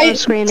text on the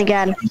screen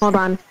again. Hold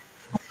on.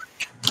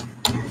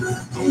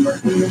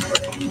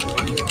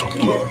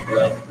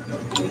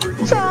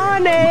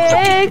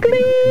 Sonic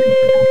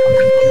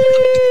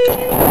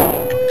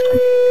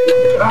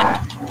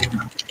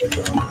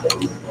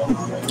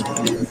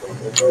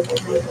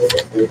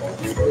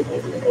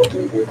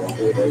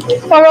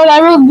Alright, I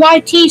wrote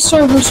YT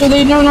server so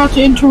they know not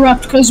to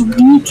interrupt because of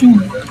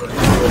YouTube.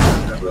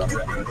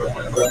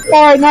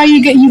 Alright, now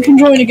you can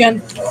join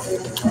again.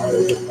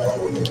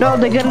 No,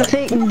 they're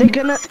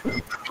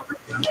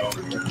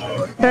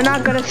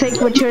not gonna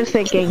think what you're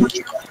thinking.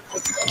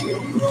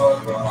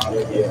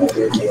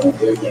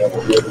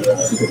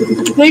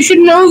 They should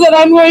know that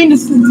I'm going to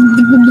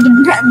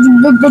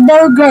the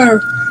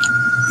burger.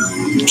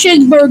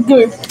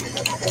 Cheeseburger.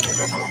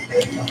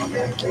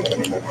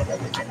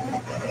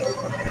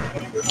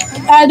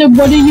 Adam,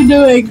 what are you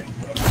doing?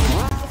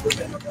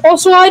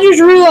 Also, I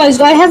just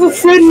realized I have a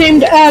friend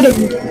named Adam.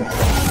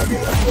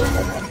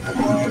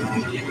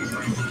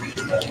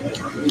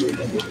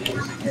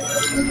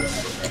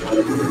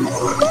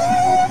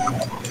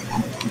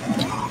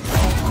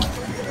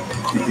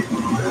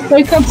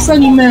 Wake up,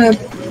 Sunny Man.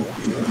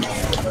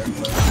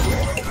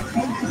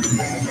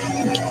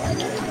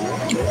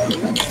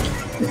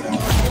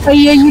 Oh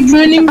yeah, you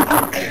joining?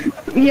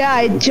 Yeah,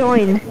 I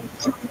joined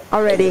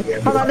already.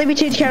 Hold on, let me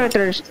change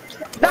characters.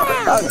 No,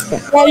 okay.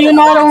 Well, you're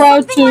not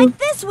allowed to. Like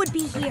this would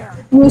be here.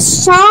 With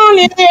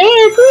Sonic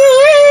Rivers,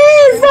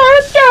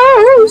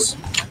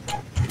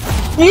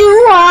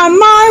 you are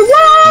my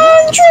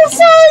one true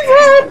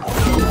favorite.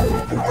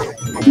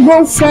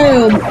 Bro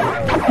failed.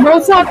 Bro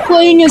thought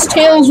playing as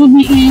Tails would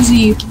be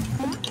easy.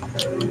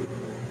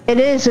 It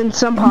is in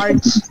some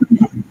parts.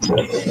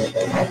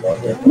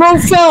 Bro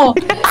fell.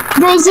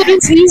 Bro said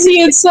it's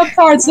easy in some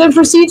parts, then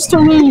proceeds to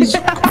lose.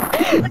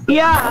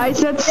 Yeah, I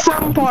said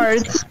some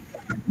parts.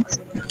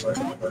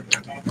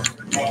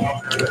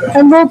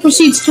 And bro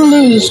proceeds to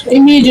lose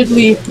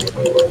immediately.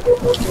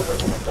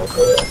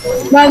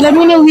 Right, I'm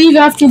gonna leave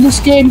after this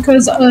game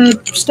because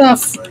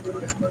stuff.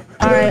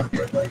 Alright.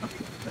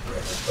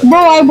 Bro,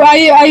 I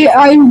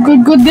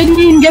didn't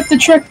even get the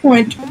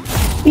checkpoint.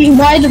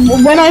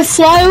 When I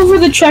fly over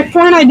the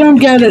checkpoint, I don't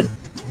get it.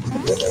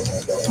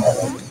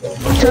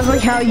 Sounds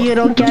like how you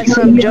don't get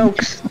some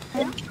jokes.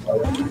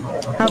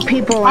 How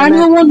people I am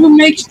the one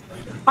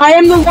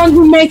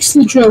who makes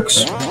the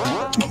jokes.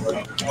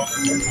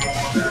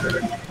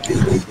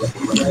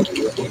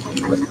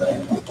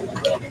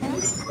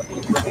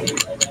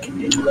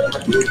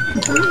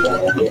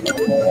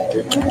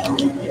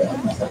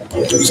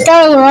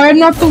 Skylar, I am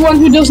not the one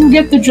who doesn't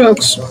get the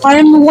jokes. I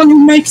am the one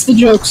who makes the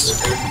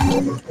jokes.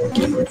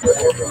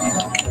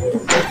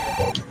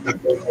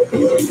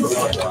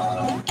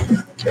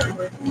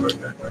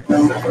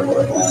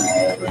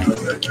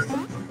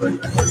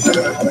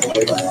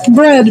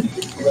 Bread.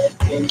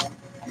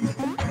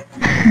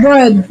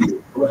 Bread.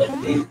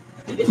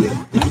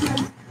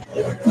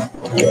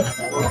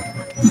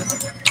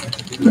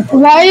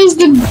 Why is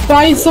the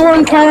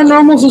Bythorn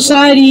Paranormal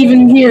Society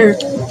even here?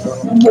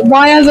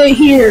 Why are they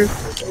here?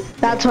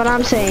 That's what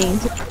I'm saying.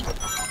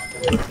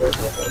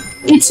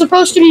 It's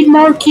supposed to be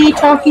Marquis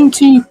talking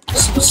to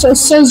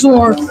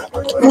Cesar.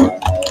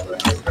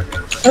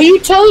 Are you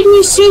telling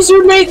me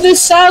Caesar made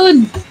this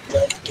salad?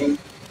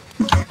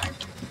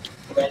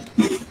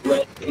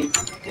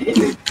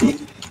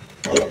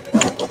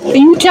 Are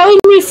you telling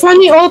me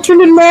funny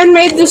alternate man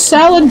made this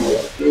salad?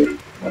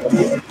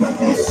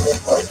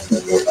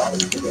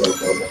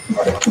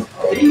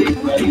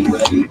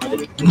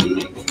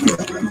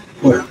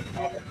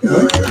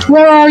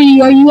 Where are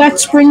you? Are you at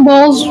Spring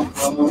Balls?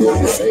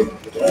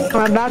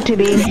 I'm about to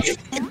be.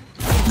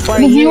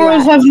 The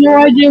viewers have no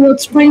idea what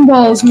Spring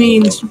Balls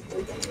means.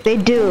 They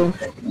do.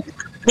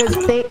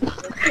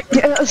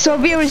 So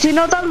viewers, you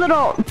know that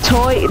little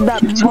toy,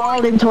 that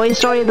ball in Toy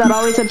Story that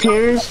always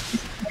appears?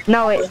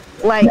 No, it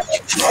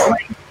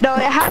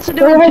has to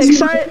do with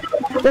Pixar.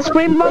 The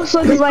Spring Balls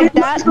looks like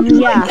that.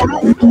 Yeah.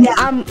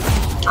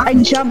 I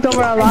jumped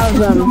over a lot of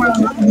them.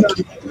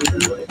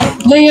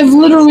 They have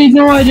literally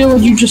no idea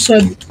what you just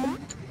said.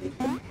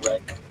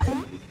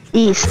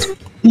 East.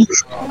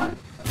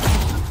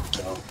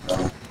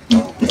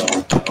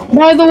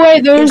 By the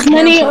way, there's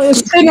many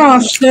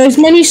spin-offs. There's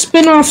many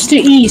spin-offs to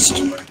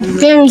East.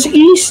 There's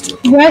East,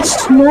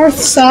 West, North,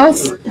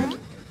 South,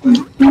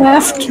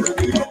 left,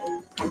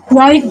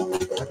 right,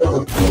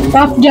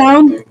 up,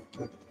 down,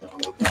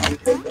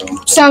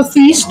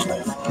 Southeast,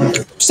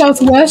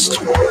 Southwest.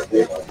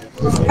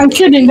 I'm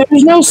kidding.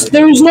 There's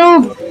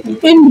no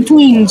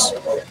in-betweens.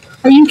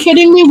 Are you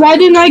kidding me? Why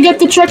didn't I get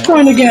the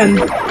checkpoint again?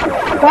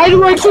 Why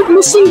do I keep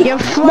missing? You're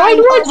flying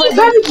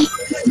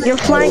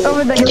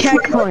over the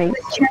checkpoint.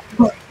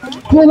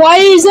 Well, why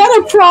is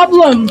that a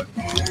problem?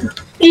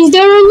 Is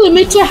there a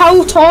limit to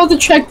how tall the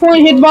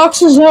checkpoint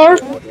hitboxes are?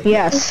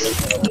 Yes.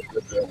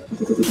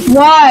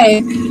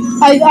 Why?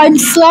 I'm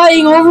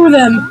flying over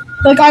them.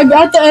 Like, I'm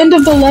at the end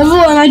of the level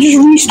and I just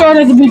restart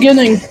at the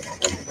beginning.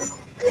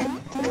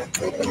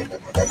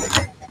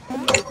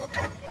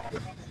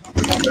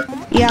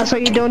 Yeah, so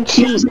you don't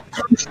cheat.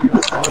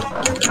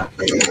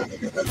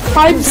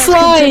 I'm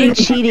flying.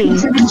 Cheating.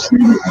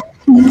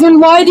 Then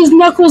why does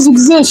Knuckles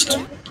exist?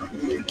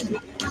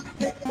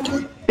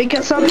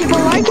 Because some people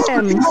like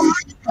him.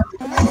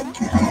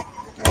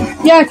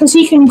 Yeah, because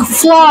he can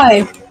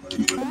fly.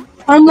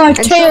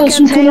 Unlike Tails,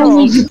 who can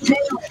only...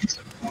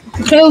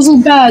 Tails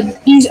is bad.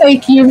 He's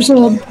 8 years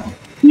old.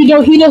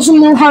 He doesn't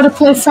know how to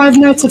play Five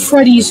Nights at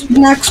Freddy's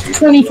Max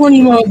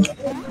 2020 mode.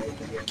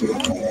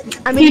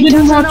 I mean, he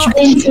didn't watch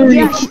Game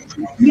Theory.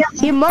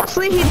 He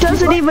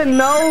doesn't even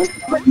know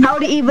how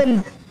to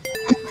even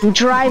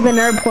drive an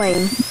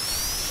airplane.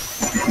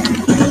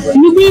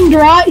 You mean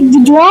drive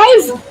an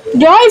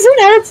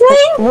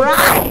airplane?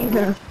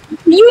 Right.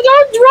 You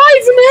don't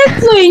drive an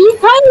airplane. You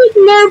pilot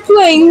an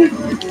airplane.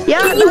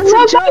 Yeah, that's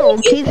a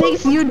joke. He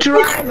thinks you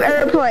drive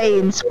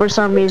airplanes for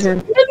some reason.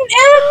 An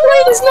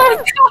airplane is not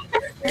a car.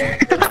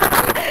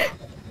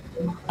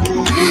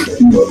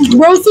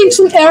 Bro thinks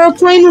an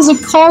airplane is a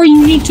car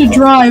you need to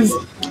drive.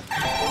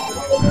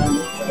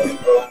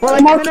 Well,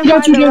 I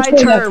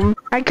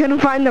couldn't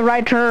find the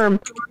right term.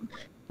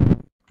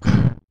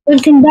 Then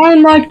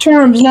combine like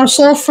terms. Now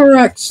solve for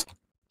X.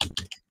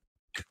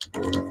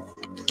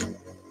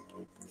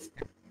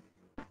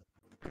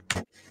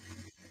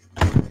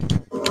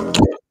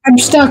 I'm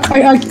stuck.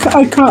 I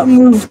can't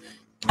move.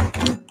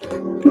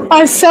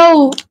 I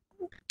fell.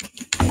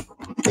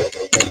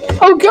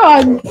 Oh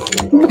god!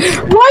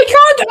 Why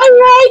can't I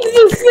ride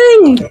the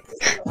thing?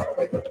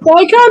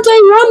 Why can't I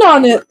run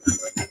on it?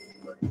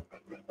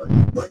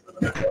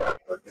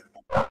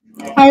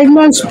 I have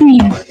no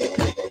speed.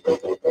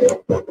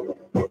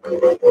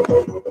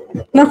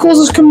 Knuckles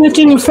is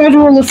committing a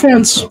federal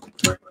offense.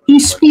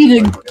 He's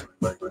speeding.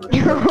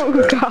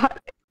 Oh god.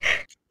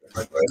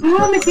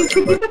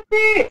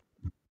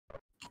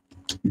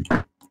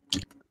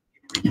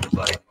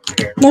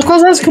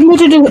 Knuckles has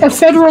committed a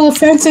federal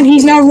offense and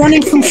he's now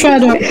running from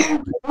Shadow.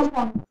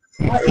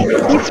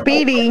 He's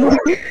speeding.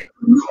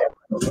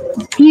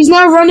 He's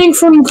now running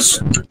from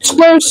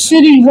Square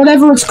City,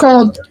 whatever it's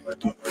called.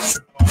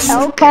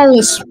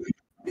 Palace.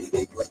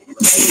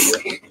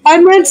 I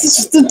meant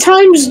the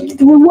times,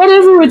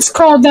 whatever it's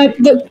called,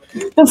 the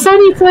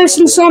funny place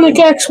in Sonic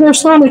X where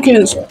Sonic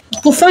is.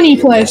 The funny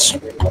place.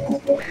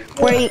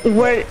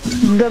 Where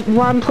the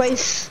one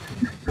place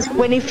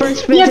when he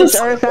first visits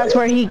Earth, that's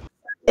where he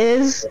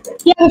is?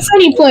 Yeah, the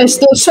funny place.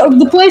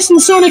 The place in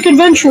Sonic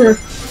Adventure.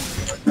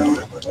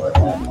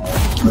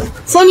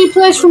 Funny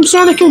place from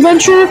Sonic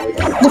Adventure.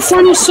 The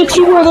funny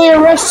city where they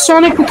arrest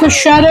Sonic because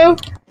Shadow.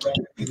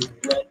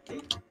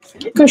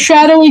 Because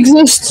Shadow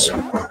exists.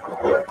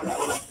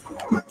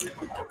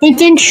 They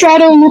think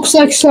Shadow looks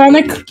like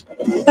Sonic.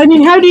 I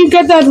mean, how do you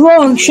get that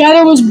wrong?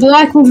 Shadow is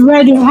black with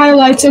red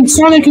highlights, and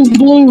Sonic is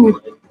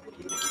blue.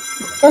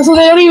 Also,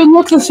 they don't even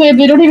look the same.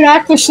 They don't even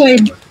act the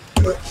same.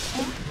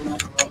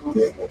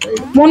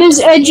 One is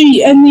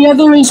edgy, and the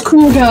other is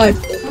cool guy.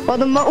 Well,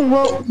 the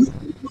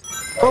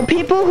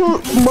people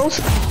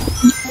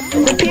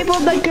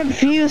that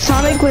confuse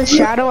Sonic with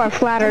Shadow are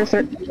flat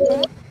earthers.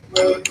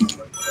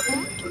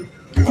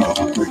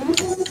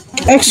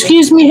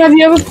 Excuse me, have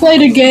you ever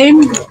played a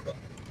game?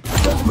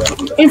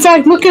 In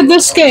fact, look at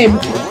this game.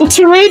 The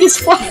terrain is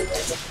flat.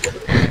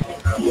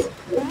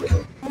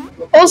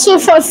 Also,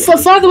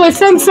 by the way,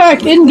 fun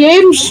fact, in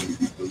games,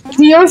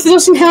 the Earth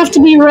doesn't have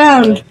to be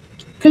round.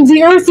 Because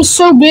the Earth is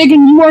so big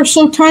and you are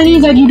so tiny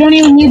that you don't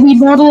even need the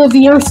model of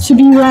the Earth to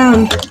be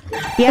round.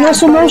 Yeah, and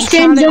also, most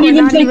games don't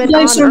even take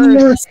place on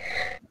the Earth.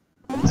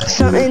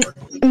 So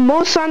in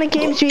most Sonic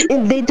games,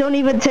 they don't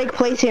even take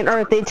place in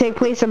Earth. They take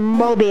place in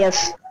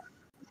Mobius.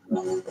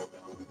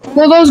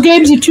 Well, those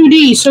games are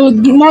 2D, so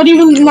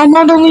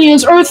not only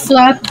is Earth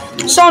flat,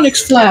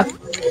 Sonic's flat.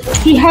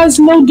 He has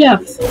no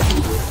depth.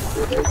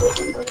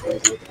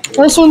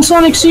 Also, in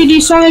Sonic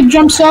CD, Sonic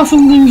jumps off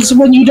and leaves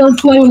when you don't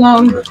play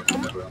long.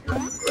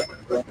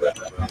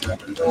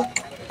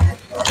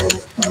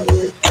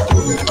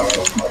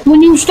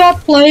 When you stop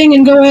playing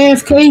and go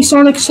AFK,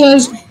 Sonic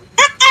says,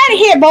 "Out of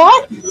here, boy!"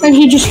 And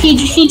he just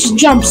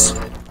jumps.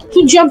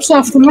 He jumps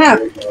off the map.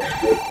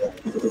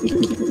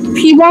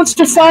 He wants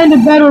to find a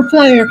better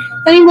player.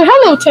 Anyway,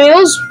 hello,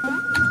 Tails.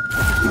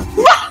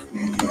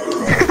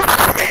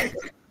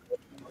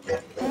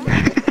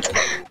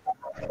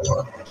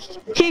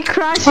 He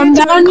crashed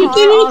into a car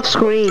off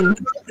screen.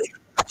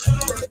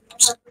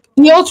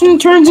 The Ultimate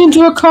turns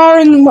into a car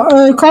and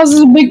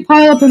causes a big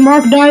pileup, and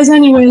Mark dies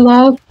anyway,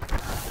 lol.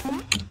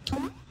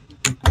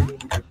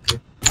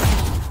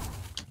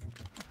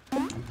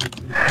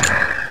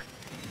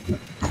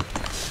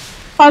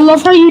 I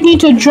love how you need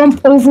to jump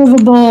over the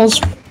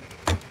balls.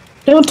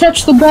 Don't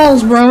touch the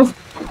balls, bro.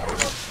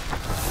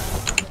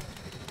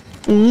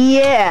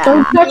 Yeah.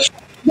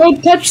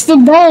 Don't touch the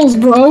balls,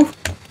 bro.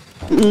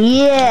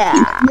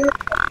 Yeah.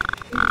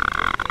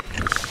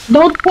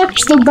 Don't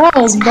touch the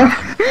balls, bro.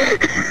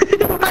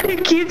 Why do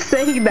you keep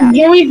saying that? If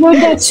Joey heard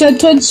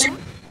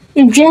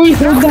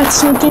that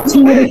sentence,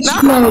 he would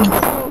explode.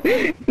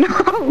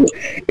 No,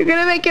 you're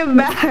gonna make him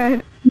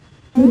mad.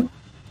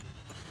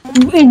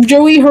 If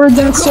Joey heard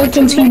that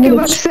sentence, he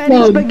would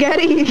explode.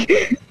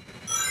 Spaghetti.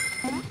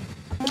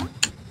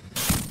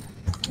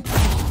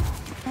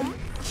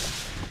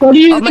 What do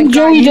you think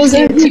Joey does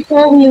every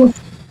call?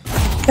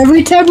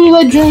 Every time we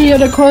let Joey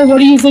on a call, what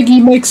do you think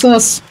he makes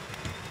us?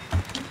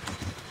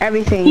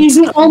 Everything. He's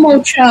an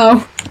Omo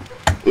Chow.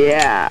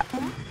 Yeah.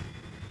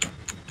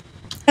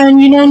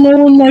 And you know no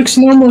one likes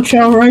normal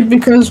Chow, right?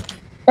 Because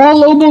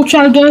all Omo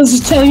Chow does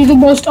is tell you the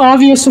most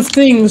obvious of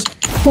things.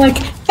 Like,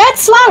 that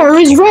flower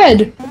is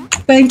red!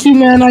 Thank you,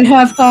 man, I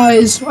have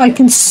eyes. I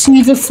can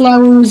see the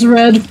flower is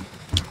red.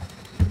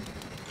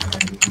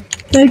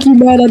 Thank you,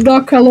 man, I'm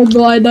not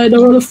colorblind. I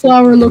know what a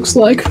flower looks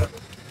like.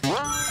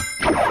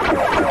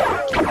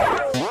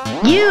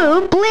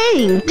 You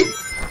blinked!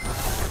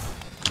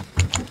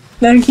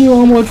 Thank you,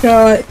 Omo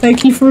Chow.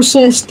 Thank you for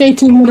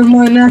stating one of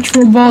my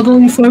natural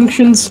bodily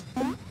functions.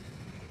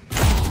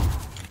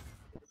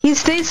 He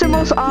states the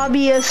most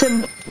obvious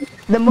and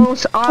the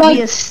most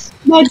obvious.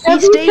 Like he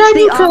states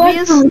the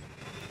obvious,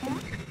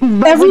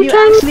 but when you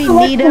actually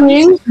need him,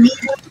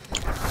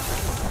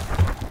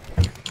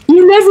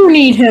 you never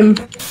need him.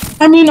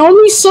 I mean,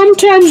 only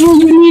sometimes will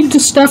you need the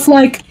stuff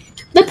like,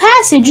 the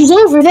passage is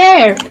over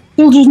there.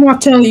 He'll just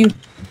not tell you.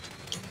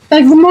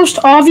 Like, the most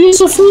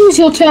obvious of things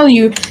he'll tell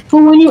you,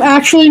 but when you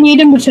actually need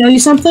him to tell you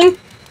something,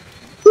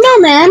 no,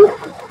 man,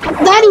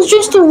 that is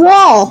just a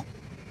wall.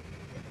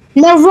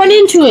 Now run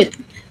into it.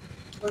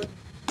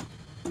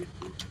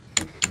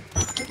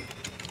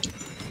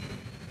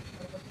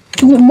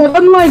 But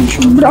unlike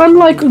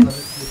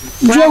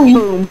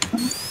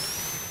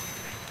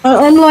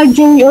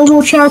Joey,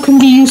 Omo Chow can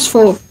be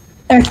useful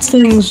at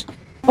things.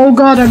 Oh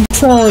god, I'm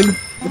falling.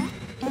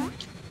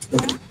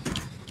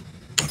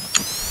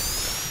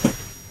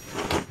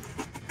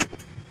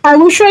 I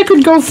wish I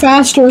could go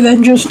faster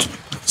than just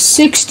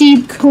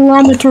 60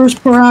 kilometers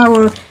per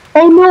hour.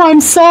 Oh no,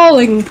 I'm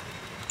falling.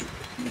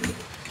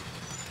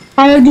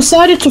 I have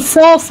decided to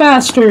fall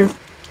faster.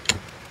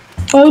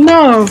 Oh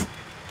no.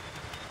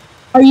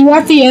 Are you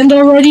at the end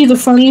already, the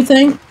funny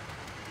thing?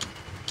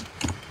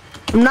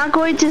 I'm not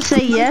going to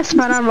say yes,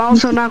 but I'm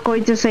also not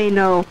going to say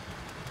no.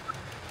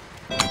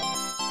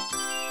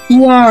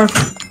 You are.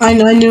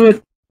 I knew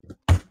it.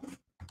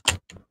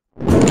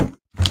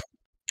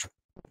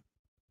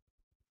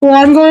 Well,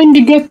 I'm going to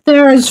get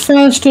there as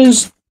fast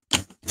as...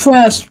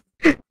 I'm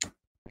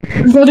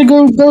going to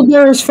go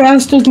there as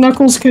fast as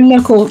Knuckles can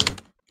knuckle.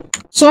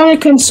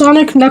 Sonic and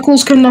Sonic,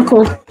 Knuckles can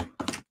knuckle.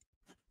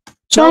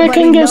 Sonic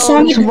Nobody can get knows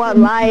Sonic... what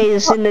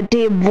lies in the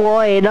deep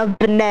void of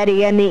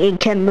Benetti and the Ink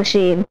Ken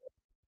machine.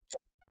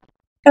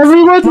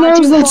 Everyone knows Once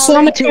you that fall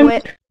Sonic into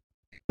it,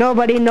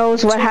 nobody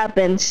knows what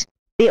happens.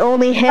 The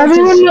only hint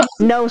is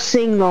no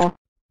signal.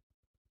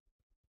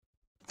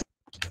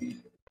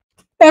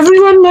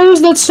 Everyone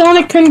knows that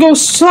Sonic can go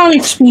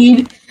Sonic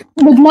speed,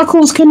 but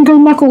Knuckles can go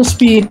Knuckles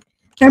speed,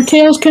 and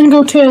Tails can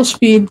go Tails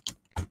speed.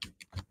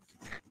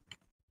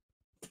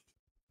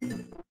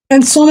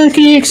 And Sonic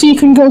EXE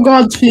can go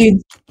God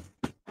speed.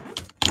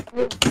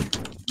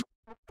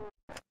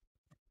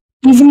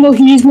 Even though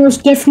he's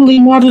most definitely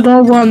not at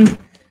all one.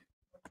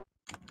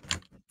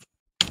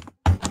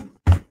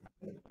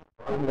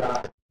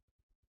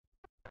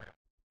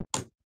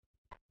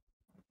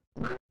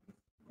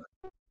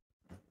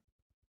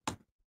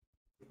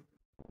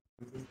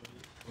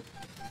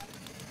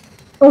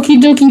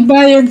 Okie dokie,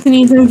 bye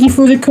Anthony, thank you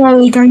for the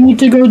colleague, I need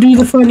to go do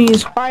the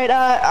funnies. Alright,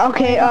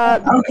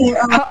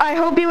 I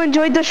hope you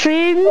enjoyed the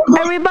stream,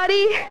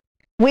 everybody.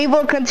 We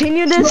will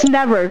continue this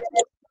never.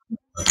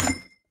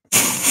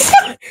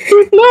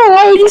 No,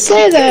 why would you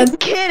say that?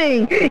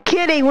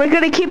 Kidding, we're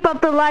gonna keep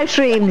up the live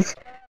streams.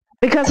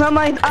 Because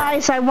unlike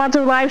Ice, I want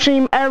to live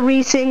stream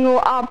every single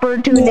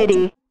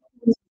opportunity.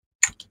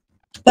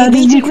 That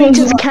is We because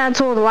just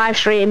cancel the live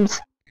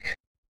streams.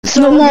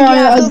 So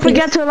yeah, don't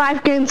forget to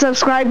like and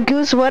subscribe.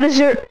 Goose, what is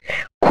your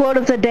quote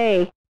of the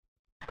day?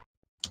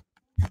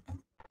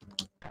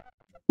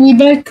 we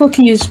bake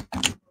cookies,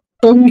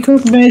 so we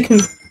cook bacon.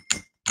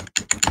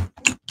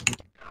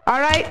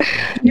 Alright.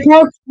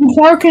 We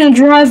park in a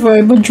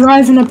driveway, but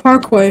drive in a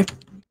parkway.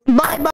 Bye bye.